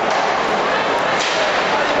again.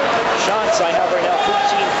 Shots I have right now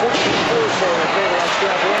 13-14 for in favor of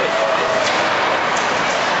Strathroy.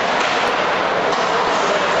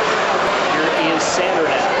 Here is Sander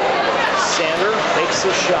now. Sander takes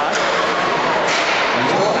the shot.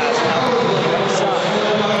 Still has now on the right side.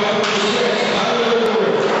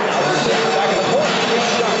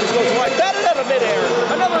 Midair.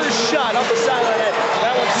 Another shot off the side of the net.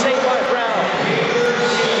 That one's saved by Brown.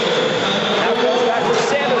 Now goes back for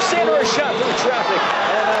Sander. Sander a shot through traffic.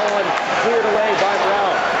 And that one cleared away by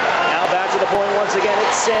Brown. Now back to the point once again.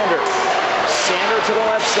 It's Sander. Sander to the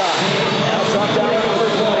left side. Now dropped down for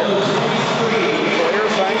Coyle. Coyle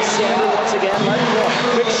finds Sander once again. Let it go.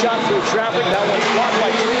 Quick shot through traffic. That one's blocked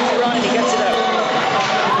by Strathroy. He gets it out.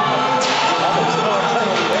 Almost no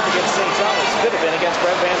penalty there against St. Thomas. Could have been against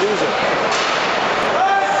Brett Van Dusen.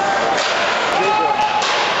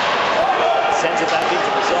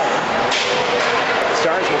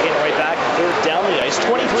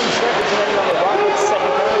 23 seconds remaining on the Rockets'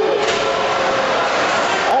 second period.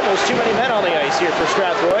 Almost too many men on the ice here for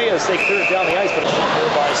Strathroy as they clear down the ice, but it's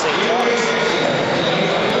cleared by St. Thomas.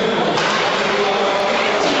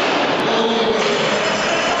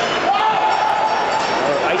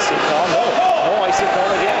 Icing call, no icing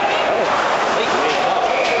call again. Oh, late game up.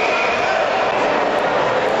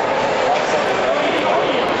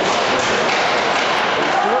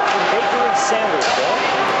 Baker and Sanders, though.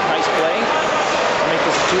 Nice play. Make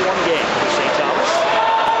this a 2-1 game for St. Thomas.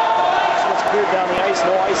 So it's cleared down the ice,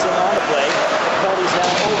 no icing on the play. The penalty's now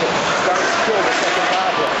over. Stars kill the second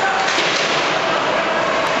power play.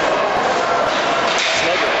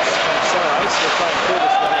 Sneggers from center ice. They're trying to clear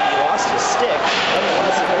this one in. He lost his stick.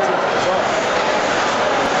 Nonetheless, it goes into the zone.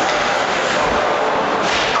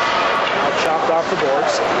 Now chopped off the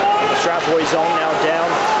boards. The Strathroy zone now down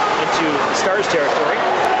into the Stars territory.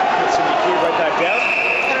 It's going to be cleared right back out.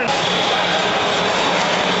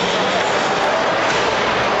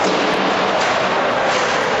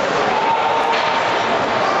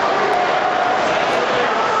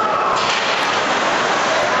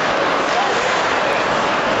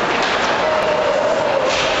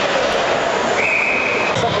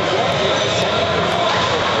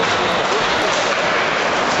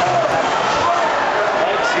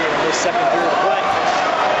 Second period of play.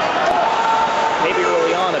 Maybe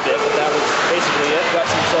early on a bit, but that was basically it. Got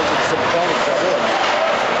themselves into some penalty trouble, and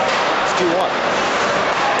it's 2-1.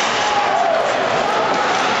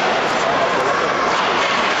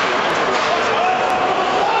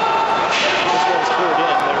 This one's cleared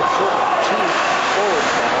in. They're short 2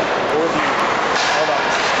 forwards now. Orby held on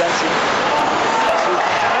suspension. So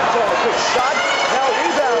hands on a quick shot. Now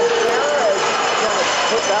rebound there as trying to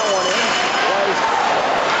put that one in.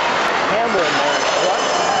 Hamelin there in front.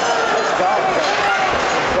 Nice job in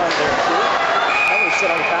front there too. Henry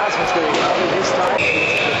set on the pass. It's going to get over this time.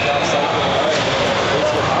 Good job cycling around.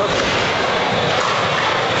 It's the power play.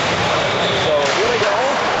 So here they go.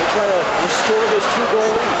 They're trying to restore this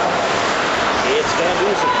 2-goal lead. It's Van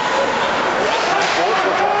Dusen. Both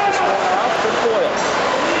will drop this one off for Coyle.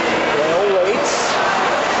 Coyle waits.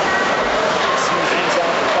 Sees things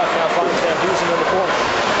out the puck now. Finds Van Dusen in the corner.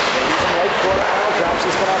 Right corner now, drops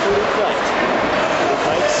this one off to Luc Knight. Luc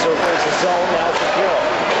Knight circles the zone now for Garrow.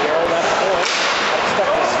 Garrow left point.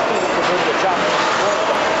 Expect his feet to bring the Chapman to the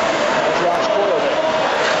corner. Now Josh Coyle there.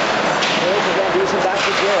 Coyle to Van Dusen, back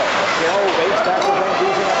to Garrow. Garrow waits back to Van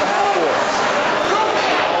Dusen at the half boards.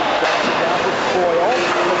 Drops it down to Coyle.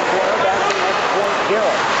 In the corner, back to left point,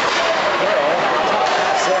 Garrow. Garrow, top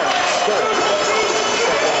pass there. Stole.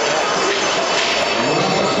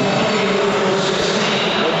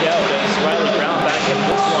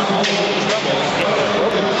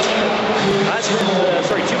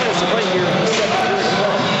 Sorry, 2 minutes to play here in the second period of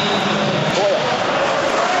play. Coyle.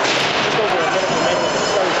 Just over a minute remaining in the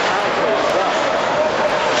Stars power play as well.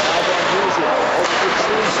 Now Van Dusen over to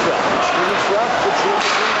Strathroy. Strathroy puts it in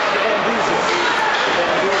to Van Dusen.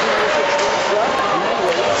 Van Dusen with the Strathroy. He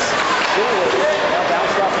waits. Still waiting. Now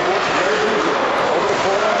bounced off the board to Van Dusen. Over the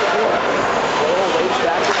corner on the corner. Coyle waits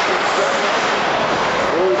back to Strathroy.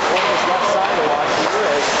 Really playing his left side to watch here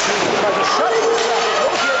as he tries to shut it with that.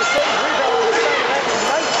 Goes here to save rebound on the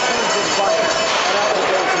side.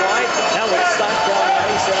 Now it's stopped down the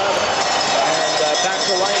ice and back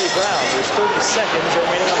to Riley Brown. There's 30 seconds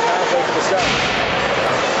remaining on the power play for the Stars.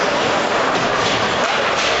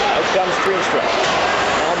 Out comes Strathroy.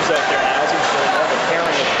 Hellems out there now. Seems to have a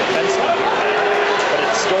pairing of defensemen here now, but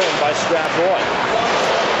it's stolen by Strathroy.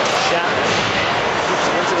 Chapman keeps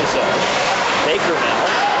it into the zone. Baker now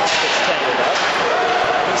gets tangled up.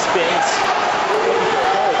 He spins. Looking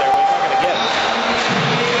for a goal there, but he's not going to get it.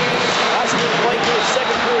 Last minute play through the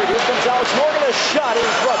second period. Here comes Alex Morgan, a shot in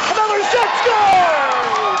front. Another shot, scores!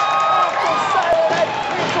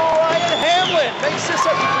 For Ryan Hamelin makes this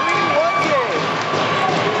a 3-1 game.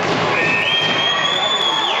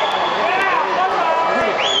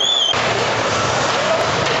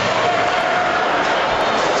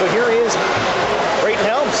 So here is Braden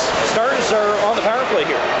Hellems. Stars are on the power play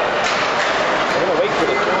here. We're going to wait for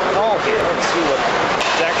the call here. Let's see what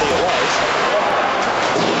exactly it was.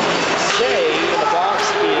 Say in the box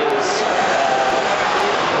is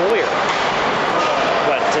Boyer.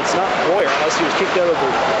 But it's not Boyer unless he was kicked out of the...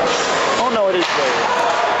 Oh no, it is Boyer.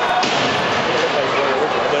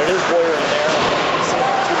 But it is Boyer in there. It's 2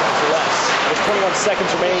 minutes or less. There's 21 seconds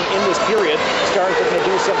remaining in this period. Stars are going to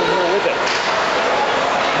do something here with it.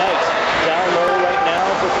 Knight down low right now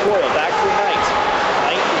for Coyle. Back for Knight.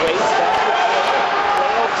 Knight waits. Back for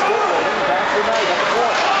Coyle. Still waiting. Back for Knight on the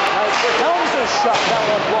corner. Knight for Hellems' shot. That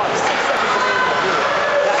one blocked. 6 seconds remaining in the period.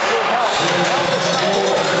 Back for Hellems.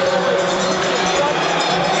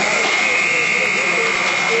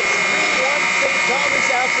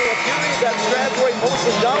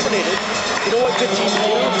 15-2.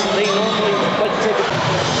 They normally like to take a...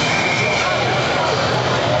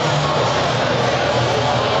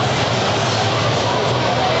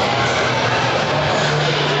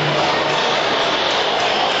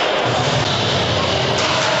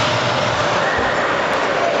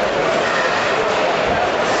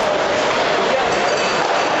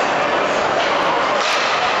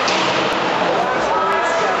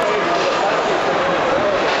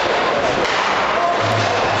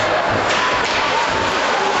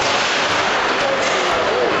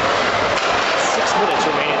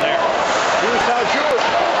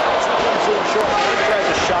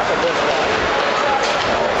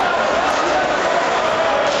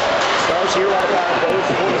 Here on the power play,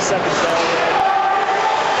 40 seconds down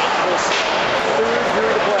this third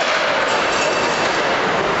period of play.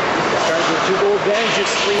 Starting with a 2-goal advantage,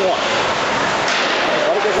 it's 3-1.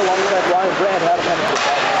 Let it go along with that line. Brad had a penalty for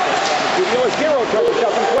the studio as Garrow tries to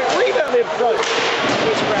shot from the point. Rebound in front.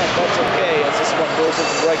 It's Brad, that's okay as this one goes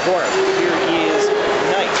into the right corner. Here is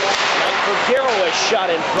Knight. Knight for Garrow, a shot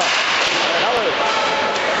in front. And Hamelin.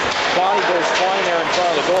 Body goes flying there in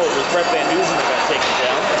front of the goal. It was Brett Van Dusen that got taken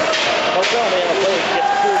down. Hotel on the play gets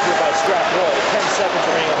cleared here by Strathroy. 10 seconds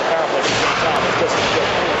remaining on the power play for St. Thomas. Doesn't show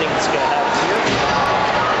anything that's going to happen here.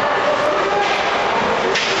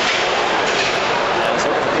 And so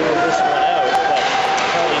we're going to clear this one out, but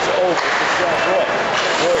penalty's over for Strathroy.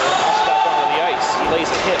 Coyle hops back onto the ice. He lays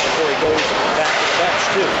a hit before he goes back to the bench,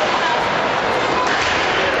 too.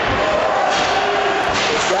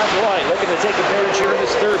 Strathroy looking to take advantage here in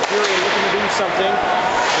this third period, looking to do something,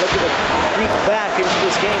 looking to creep back into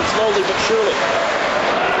this game slowly but surely.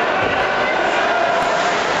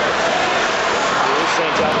 Here's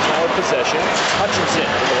St. Thomas now in possession. Hutchinson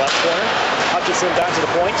in the left corner. Hutchinson back to the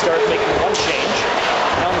point, starts making one change.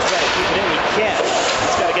 Hellems trying to keep it in, he can't.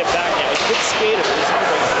 He's got to get back now. He's a good skater, but he's not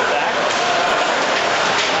going to get back.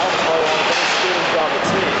 Hellems probably one of the best skating on the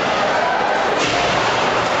team.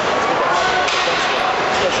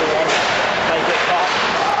 Special one, might get caught.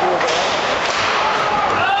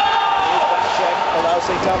 Back check allows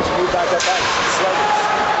St. Thomas to move back up ice. Sluggers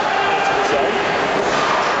into the zone.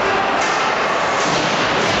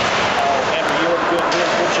 Andrew Ewing doing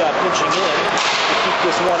a good job pinching in to keep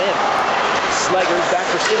this one in. Sluggers back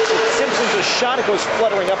for Simpson. Simpson's a shot, it goes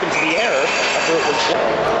fluttering up into the air after it was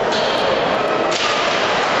blown.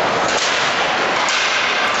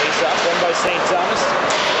 Face off won by St. Thomas.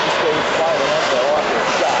 Just goes firing up though after a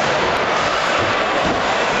shot.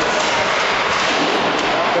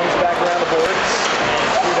 Now comes back around the boards and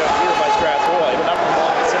screwed out here by Strathroy, but not from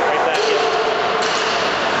long to sit right back in.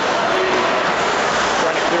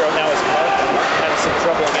 Trying to clear out now his mark. Having some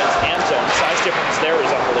trouble against Anton. Size difference there is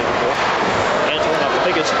unbelievable. Anton not the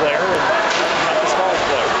biggest player and not the smallest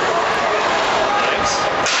player. Thanks.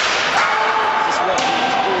 This one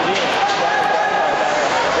he's pulled in.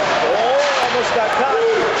 Almost got caught.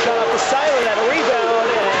 Shot off the sideline at a rebound,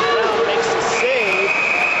 and Brown makes the save.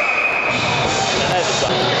 And that is up.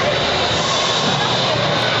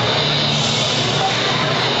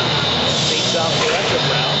 Face off for Retro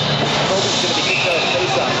Brown. Kobe's going to be kicked out of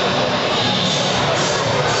face off.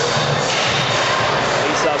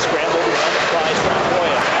 Face off scrambled around the prize from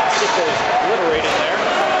Coyle. Stick goes obliterating there.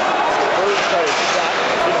 So Bird started shot.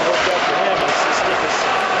 Didn't work out for him, as his stick is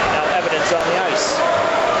now evidence on the ice.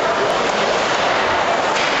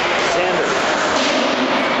 Sander.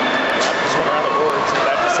 This one around the boards and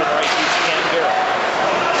back to center right. Keeps Cam Garrow.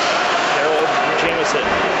 Garrow over from Jameson.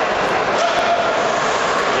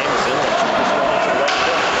 Jameson just running to the right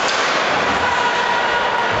foot.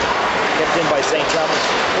 Kept in by St. Thomas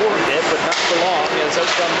for a bit, but not for long. As out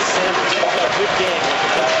comes Sander. He's got a good game.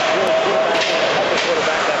 Really quarterback and help the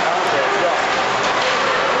quarterback that power play as well.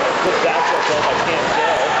 Good back check though by Cam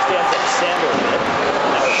Garrow. Stands up Sander a bit.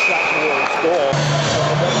 Now a shot towards goal.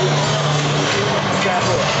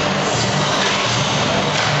 Strathroy.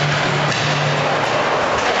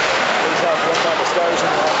 Plays off one by the Stars in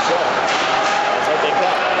the left zone. That's how they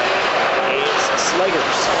come. It's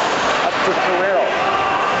Sluggers. Up for Carreiro.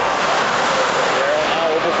 Carreiro now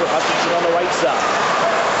over for Hutchinson on the right side.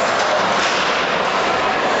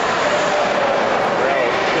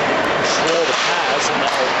 Carreiro can control the pass, and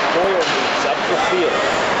now Coyle moves up the field.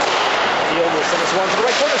 Field will send this one to the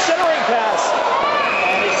right corner. Centering pass.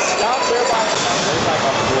 And it's stopped there by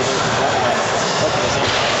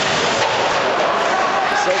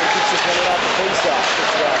Silver keeps this one off the face-off for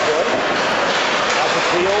Strathroy. Off the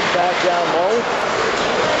field, back down low.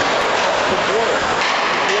 The corner.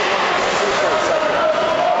 Field one to the first for a second.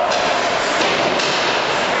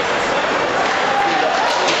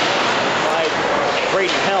 By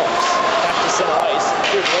Braden Hellems. Back to center ice.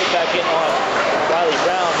 Here's right back in on Riley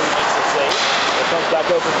Brown, who makes the save. It comes back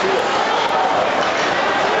open field.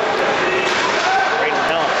 Braden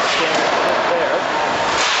Hellems standing there.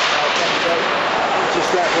 Now it comes out to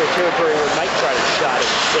Strathroy territory where Knight tried a shot and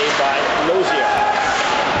saved by Lozier.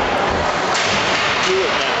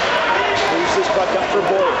 Hewitt now moves this puck up for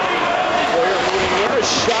Boyer. Boyer moving in, a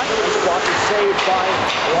shot is blocked and saved by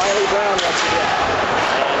Riley Brown once again.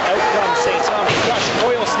 And out comes St. Thomas. Josh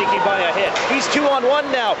Coyle sneaking by a hit. He's 2-on-1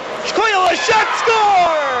 now. Coyle, a shot,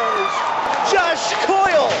 scores! Josh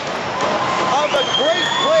Coyle of a great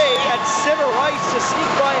play at center ice to sneak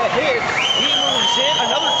by a hit. He moves in,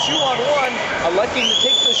 another 2-on-1, electing to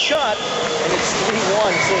take the shot, and it's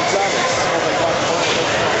 3-1 St. Thomas. Oh my God.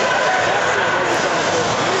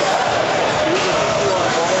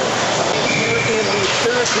 In the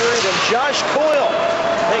third period, and Josh Coyle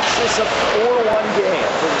makes this a 4-1 game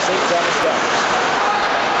for the St. Thomas Ducks.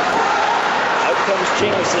 Out comes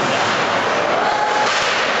Jameson now.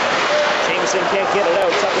 Jameson can't get it out.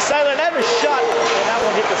 It's up the sideline, and a shot, and that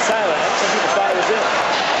one hit the sideline. Some people thought it was in.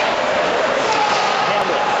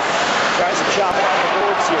 Hamelin tries to chop it on the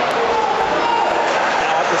boards here.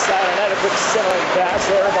 Now up the sideline, and a quick centering pass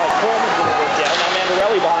there by Coleman, delivered down. Now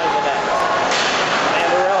Mandarelli behind the net.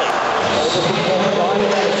 Mandarelli over the Coleman behind the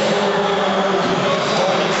net.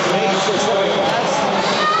 Makes the centering pass.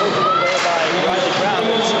 Over there by Riley Brown.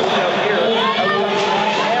 It's out here. Out comes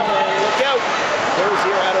Hamelin. Look out. There's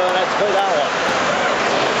here out of the net to play that one.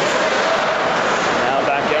 Now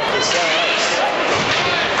back out to center ice.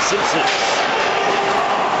 Simpson.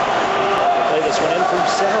 Play this one in from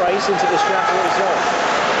center ice into the Strathroy zone.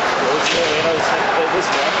 Goes here, you know, he's going to play this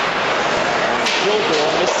one.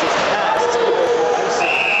 Gilmore missed his pass. It's going to go for a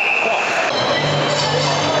icing call.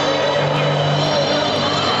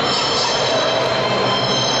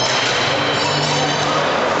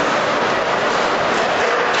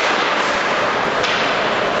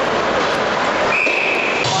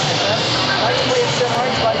 Nice play at center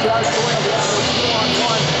ice by Josh Coyle.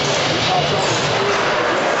 2-on-1. He pops on the screen.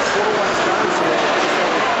 4-1 starts here.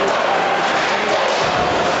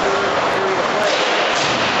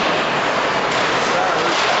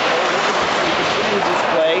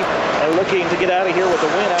 And looking to get out of here with a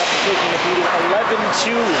win after taking a beating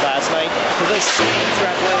 11-2 last night to the same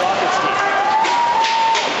Strathroy Rockets team.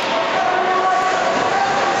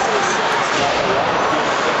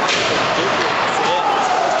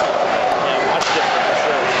 Yeah, much different for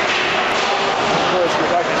sure. Of course, we're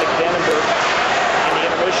talking to Nick Dannenberg in the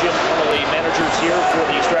intermission, one of the managers here for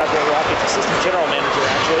the Strathroy Rockets, assistant general manager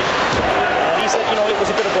actually. And he said, you know, it was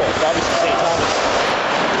a bit of both. Obviously, St. Thomas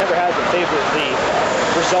never had the favor of the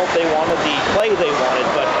result they wanted, the play they wanted,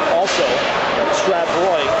 but also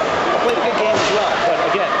Strathroy played a good game as well. But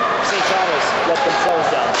again, St. Thomas let themselves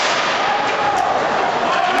down.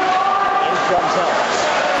 In comes Hellems.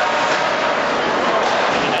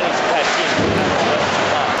 I mean, I think it's a bad team.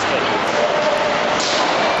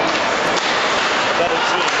 But a better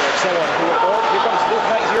team or someone who, oh, here comes Luc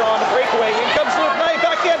Knight here on the breakaway. In comes Luc Knight,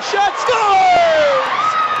 backhand shot, scores!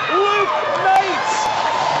 Luc Knight!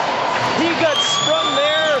 He got sprung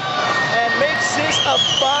there and makes this a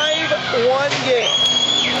 5-1 game.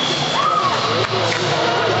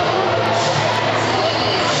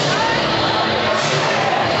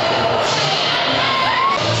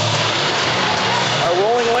 Are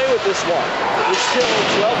rolling away with this one. There's still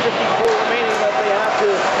 12:54 remaining that they have to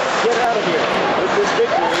get out of here with this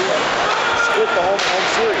victory and split the home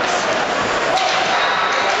series.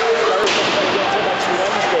 Until next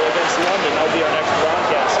Wednesday against London. That'll be our next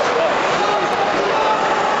broadcast as well.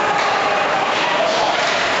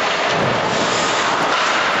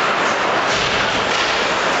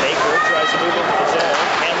 Baker tries to move into the zone.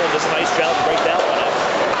 Hamelin does a nice job to break that one up.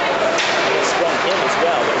 It sprung him as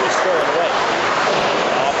well, but it was stolen away.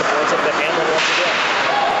 Off the boards up to Hamelin once again.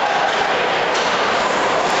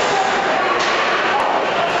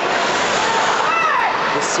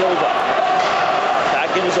 De Silva.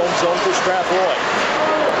 Back in his own zone for Strathroy.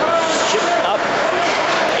 Chipped up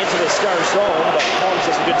into the star zone, but Hellems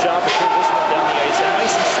does a good job of putting this one down the ice. And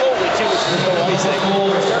nice and slowly, too, which is no icing.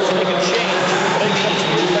 The Stars are making a change, but then comes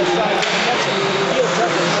to the left side. Catch it. Heel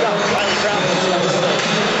touch and shot. Riley Brown comes down the side.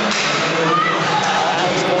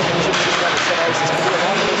 Alex Bowman chips it down the center ice. It's going to be a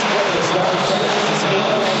long way to play. The Stars are in this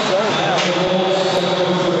 8-1 zone now.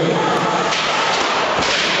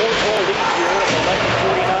 4-4 lead here,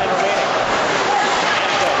 11:49 remaining.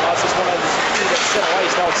 Lost this one out of his feet at center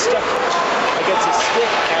ice. Now it's stuck against his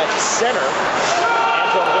stick at center.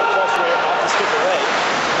 Antoine a bit frustrated off the stick away.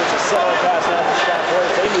 There's a solid pass now to Strathroy.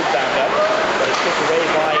 They move back up, but it's kicked away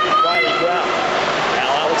by Riley Brown. Now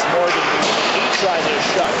Alex It's Morgan. He tries a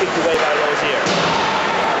shot kicked away by Rozier.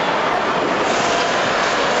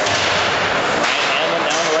 Hamelin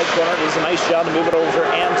down the right corner. Does a nice job to move it over for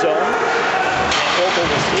Antone. Coyle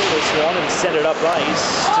will steal this one and send it up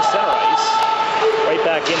ice to center ice. Right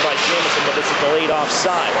back in by Jameson, but it's a delayed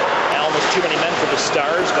offside. Now almost too many men for the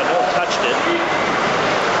Stars, but no one touched it.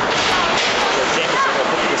 So Jameson will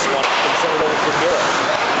pick this one up and send it over for Garrow.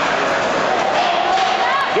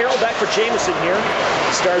 Garrow back for Jameson here.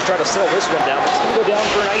 The Stars try to settle this one down. It's going to go down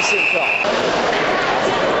for an icing call.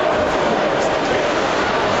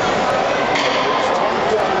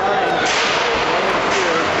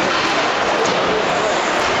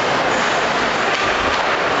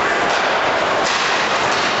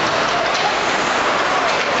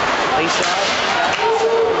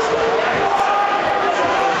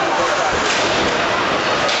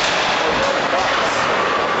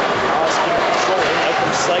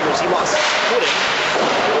 He lost footing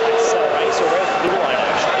at center ice, or right at the blue line,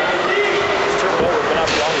 actually. He's turned over, been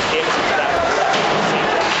up long with Jameson back to the left.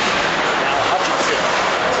 Now Hutchinson.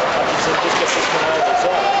 Hutchinson just gets this one out of his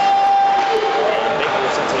own. And Baker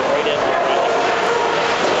sends it right in.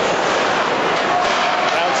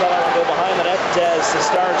 Round cell will go behind the net as the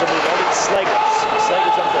Stars will move over to Slegers.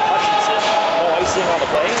 Slegers up to Hutchinson. No icing on the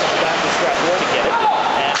play. And back to Strathroy to get it.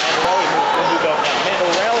 And Mandarelli will move out now.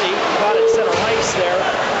 Mandarelli caught at center ice there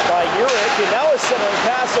by Uric, and now a centering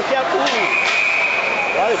pass. Look out, ooh!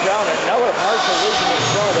 Right down there. Now a hard collision in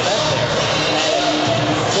front of the net there.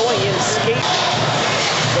 And going in skate.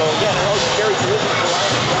 So again, an always scary collision for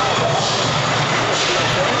Ryan Brown.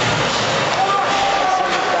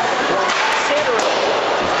 Sending it back and forth. Sander.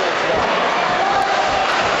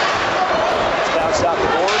 It's bounced out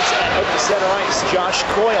the boards and out to center ice. Josh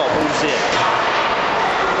Coyle moves in.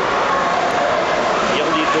 He'll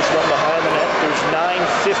leave this one behind the net. There's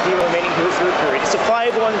 9:50 remaining to the third period. It's a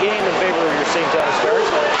 5-1 game in favor of your St. Thomas Stars.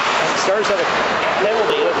 And the Stars have a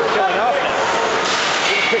penalty that they're killing off now.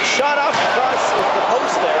 Quick shot off across the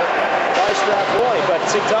post there by Strathroy, but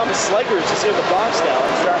St. Thomas Slegers is in the box now,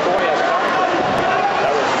 and Strathroy has power play.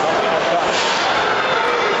 That was nothing untouched.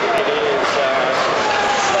 It is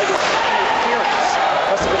Slegers' interference.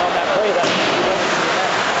 Must have been on that play that he went into the net.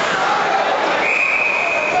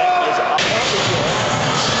 That is up on the field.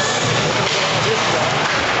 This one.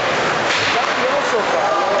 Not the also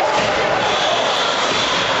far.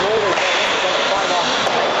 Roller going to find off the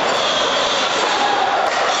play.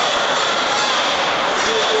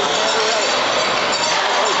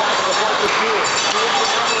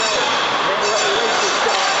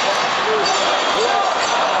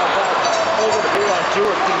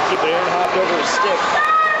 Duarte couldn't keep it in, hopped over his stick.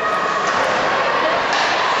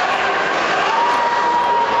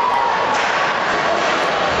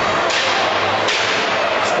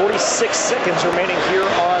 It's 46 seconds remaining here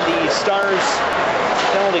on the Stars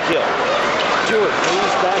penalty kill. Duarte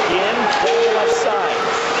moves back in, down the left side.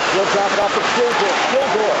 He'll drop it off for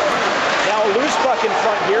Kilgore. Now a loose puck in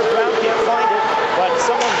front here. Brown can't find it, but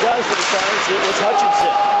someone does for the Stars. It was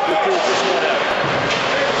Hutchinson who pulled this one out.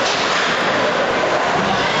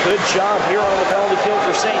 Good job here on the penalty kill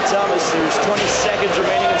for St. Thomas. There's 20 seconds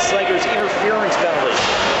remaining in Slegers' interference penalty.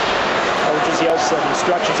 Coaches yell some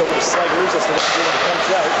instructions over to Slegers as the next one comes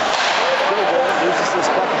out. Kilgore loses this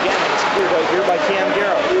puck again, and it's cleared out here by Cam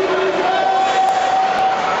Garrow.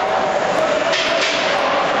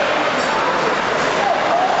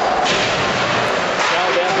 Now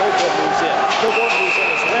Van Boekel moves in. Kilgore moves in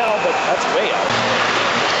as well, but that's way out.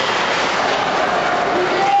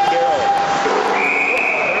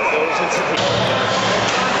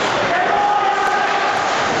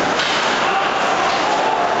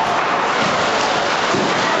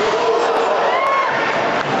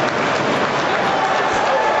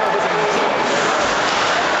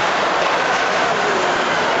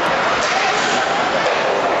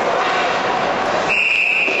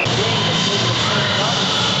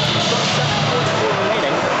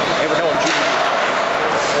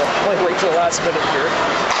 Last minute here.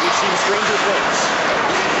 We've seen stranger things.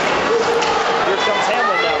 Here comes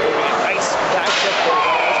Hamelin now moving a nice back check for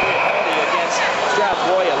the penalty against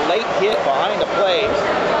Strathroy. A late hit behind the play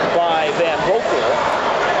by Van Boekel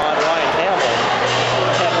on Ryan Hamelin.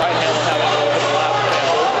 And Ryan Hamelin having a little bit of lap for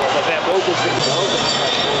Van Boekel, but Van Boekel's going to go over.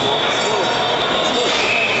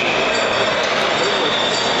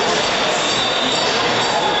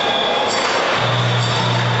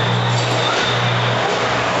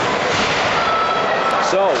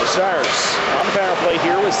 So, the Stars on the power play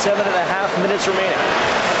here with 7.5 minutes remaining.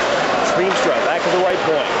 Streamstra back to the right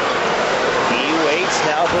point. He waits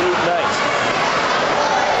now for Luc Knight.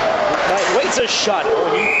 Luc Knight waits a shot.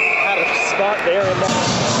 Oh, he had a spot there in that.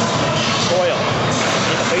 Coyle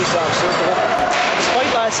in the face-off circle. Despite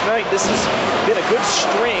last night, this has been a good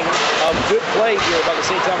string of good play here by the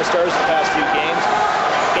St. Thomas Stars in the past few games.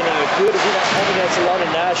 Getting a good win at home against the London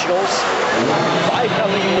Nationals. 5-0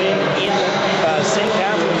 win in St.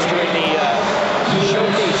 Catharines during the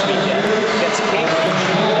showcase weekend against Cambridge.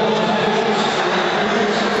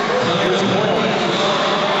 Here's Coyle now.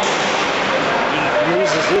 He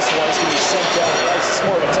loses this one. He's going to be sent down. This is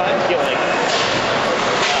more of a time-killing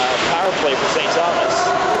power play for St. Thomas.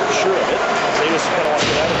 I'm sure of it. So they just kind of want to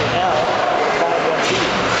get out of it now. 5-1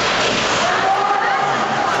 lead.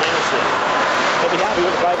 Jameson. He'll be happy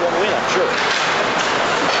with a 5-1 win, I'm sure.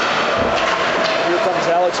 Here comes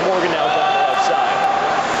Alex Morgan now down the left side.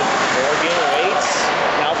 Morgan waits.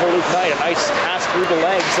 Now for Luc Knight. A nice pass through the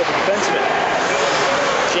legs of the defenseman.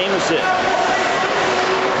 Jameson.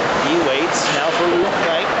 He waits. Now for Luc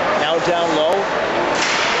Knight. Now down low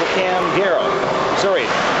for Garrow. Sorry,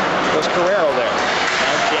 it was Carreiro there.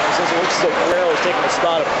 Now Jameson. It looks as though Carreiro is taking a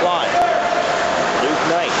spot of fly. Luc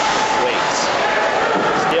Knight waits.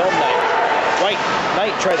 Still Knight.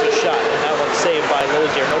 Knight tries a shot, and that one's saved by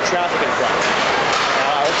Lozier. No traffic in front.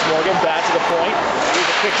 Now Alex Morgan back to the point. Here's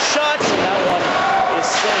a quick shot, and that one is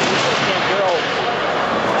saved. Garrow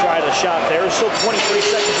tried a shot there. There's still 23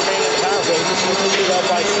 seconds remaining in the power play. This was moved out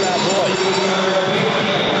by Strathroy.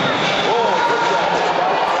 Oh, good job.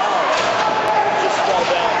 Just fall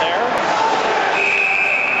down there.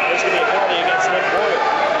 There's going to be a penalty against Nick Boyer.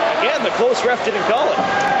 Again, the close ref didn't call it.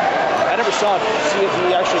 I never saw him. See if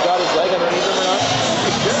he actually got his leg underneath him or not.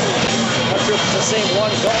 I'm not sure if it's the same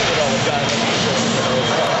one calling it all the time.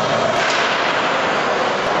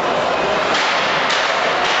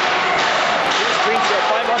 Here's Greenfield,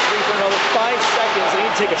 5-on-3 for another 5 seconds. They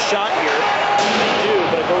need to take a shot here. They do,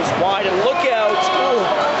 but it goes wide. And look out! Ooh,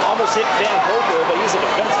 almost hit Van Poker, but he's a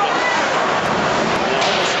defenseman.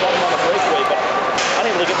 Almost spun him on the breakaway, but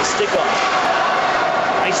unable to get the stick on.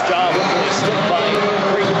 Nice job with the stick by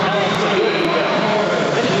Braden Hellems.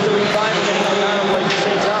 Minute 35 remaining on the power play for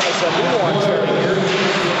St. Thomas. A new one starting here.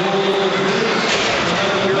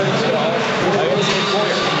 Here it's by St.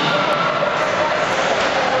 Boyer.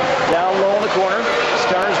 Down low in the corner.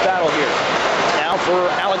 Stars battle here. Now for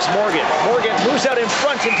Alex Morgan. Morgan moves out in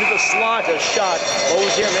front into the slot. A shot.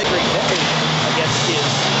 Lozier making nothing against his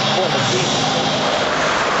former team.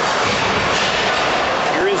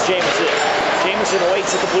 Here is Jameson. Jameson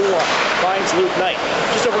waits at the blue line, finds Luc Knight.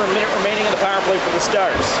 Just over a minute remaining in the power play for the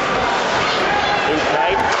Stars. Luc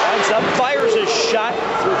Knight lines up, fires a shot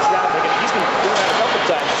through traffic, and he's been doing that a couple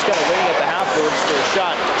times, just kind of waiting at the half boards for a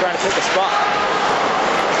shot, trying to pick a spot.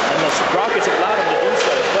 And the Rockets have allowed him to do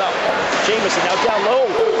so as well. Jameson now down low.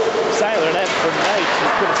 Silent net for Knight, who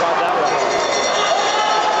couldn't spot that one.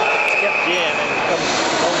 Kept in and comes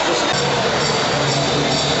just.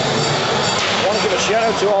 I want to give a shout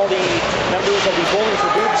out to all the members of the Bowling for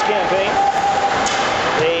Boobs campaign.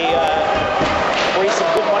 They raised some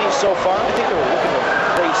good money so far. I think they were looking to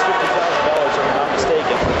raise $50,000 if I'm not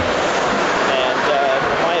mistaken. And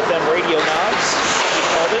my FM radio knobs, we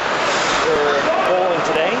called it, for bowling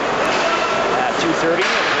today at 2:30.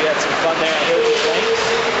 We had some fun there at Hutchinson.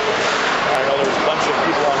 I know there was a bunch of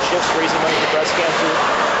people on shifts raising money for breast cancer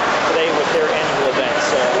today with their annual event.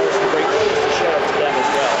 So it was a great shout out to them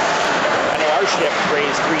as well. Our shift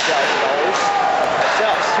raised $3,000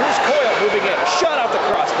 ourselves. Here's Coyle moving in. A shot off the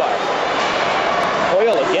crossbar.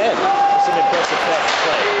 Coyle again. It's an impressive play.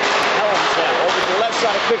 Hellems now over to the left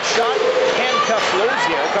side. A quick shot. Handcuffs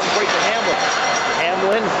Lozier. Comes right to Hamelin.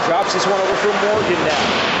 Hamelin drops this one over for Morgan now.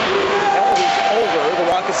 Penalties over. The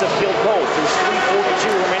Rockets have killed both. There's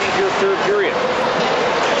 3:42 remaining here, third period.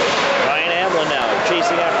 Ryan Hamelin now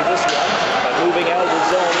chasing after this one. By moving out of the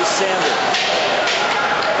zone is Sander.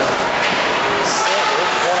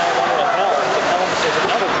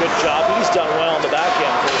 Another good job. He's done well on the back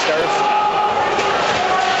end for the Stars.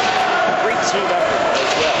 Great team effort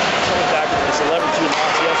as well. Coming back from this 11-2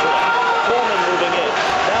 loss yesterday. Coleman moving in.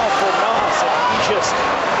 Now for Moss, and he just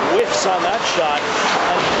whiffs on that shot.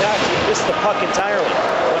 And in fact, he missed the puck entirely.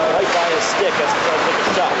 Went right by his stick as he tried to take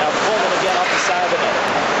a shot. Now Coleman again off the side of the net.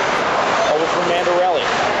 Over from Mandarelli.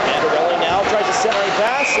 Mandarelli now tries to center a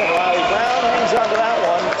pass, and Riley Brown hangs on to that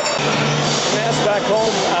one. Pass back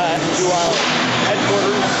home to our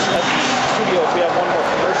headquarters at the studio if we have one more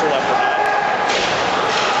commercial left or not.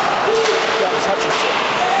 That was Hutchinson.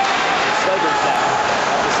 Slegers now.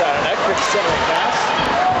 Off the side of that. Quick centering pass.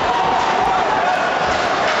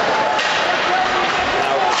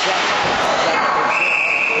 Now Chapman.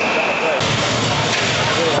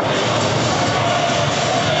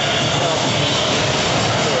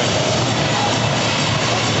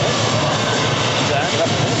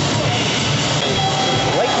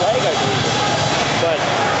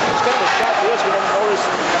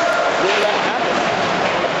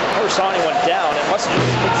 saw anyone down. It must have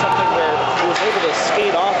just been something where he was able to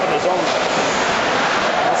skate off on his own.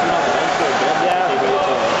 Yeah.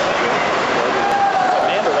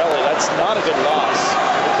 Mandarelli, that's not a good loss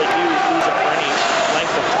if they do lose him for any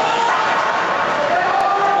length of time.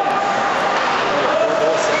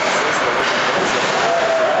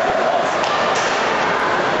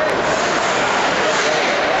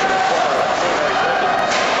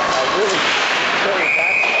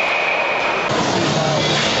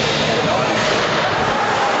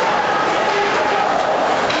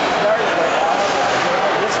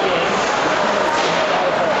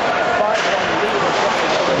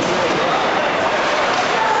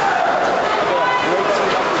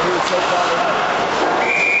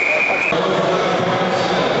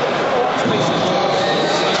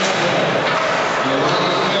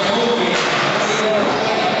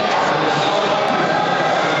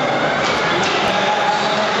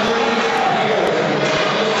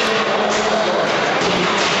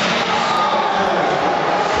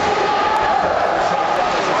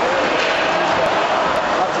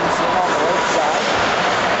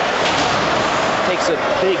 A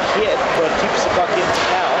big hit, but keeps the puck in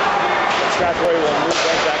now. Strathroy will move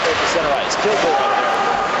right back over to center ice. Kilgore out there.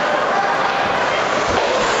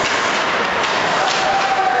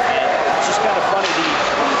 And it's just kind of funny, the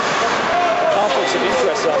conflicts of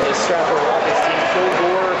interest on this Strathroy offense team.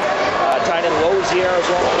 Kilgore, tied in Lozier as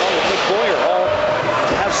well, along with Nick Boyer, all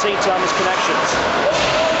have St. Thomas connections.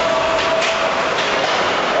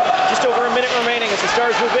 Just over a minute remaining as the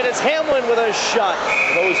Stars move in. It's Hamelin with a shot.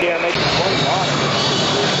 Lozier making one on it.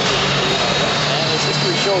 And as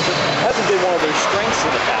history shows, it hasn't been one of their strengths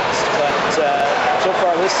in the past, but so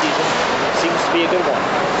far this season seems to be a good one.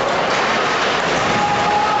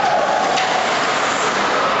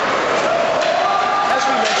 As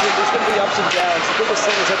we mentioned, there's going to be ups and downs. The biggest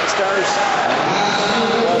thing is that the Stars,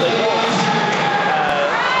 well, they don't.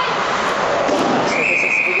 So I guess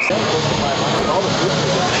that's the biggest thing in my mind. All the good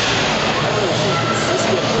things. I've never seen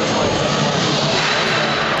consistent first line, second line.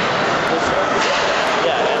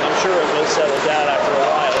 Yeah, and I'm sure it will settle down after a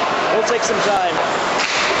while. It'll take some time.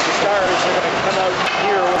 The Stars are going to come out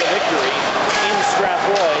here with a victory in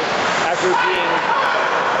Strathroy after being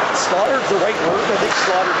slaughtered. The right word? I think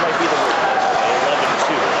slaughtered might be the word.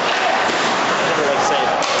 11-2. I never like saying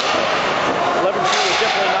that. 11-2 is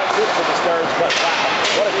definitely not good for the Stars, but wow,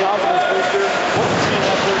 what a confidence booster, what a team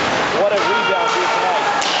effort, what a rebound here tonight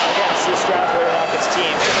against this Strathroy Rockets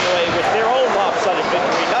team, coming away with their own lopsided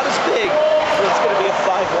victory. Not as big, but it's going to be a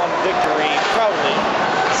 5-1 victory, proudly.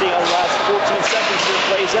 Seeing how the last 14 seconds here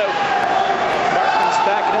plays out. Martin's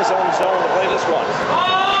back in his own zone to play this one.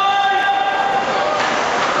 Martin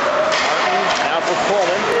now for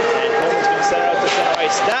Coleman, and Coleman's going to send it out to center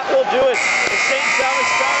ice. That will do it. The St. Thomas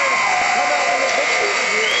Stars come out with a victory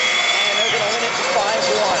here, and they're going to win it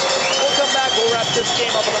 5-1. We'll come back. We'll wrap this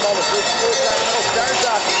game up in a moment.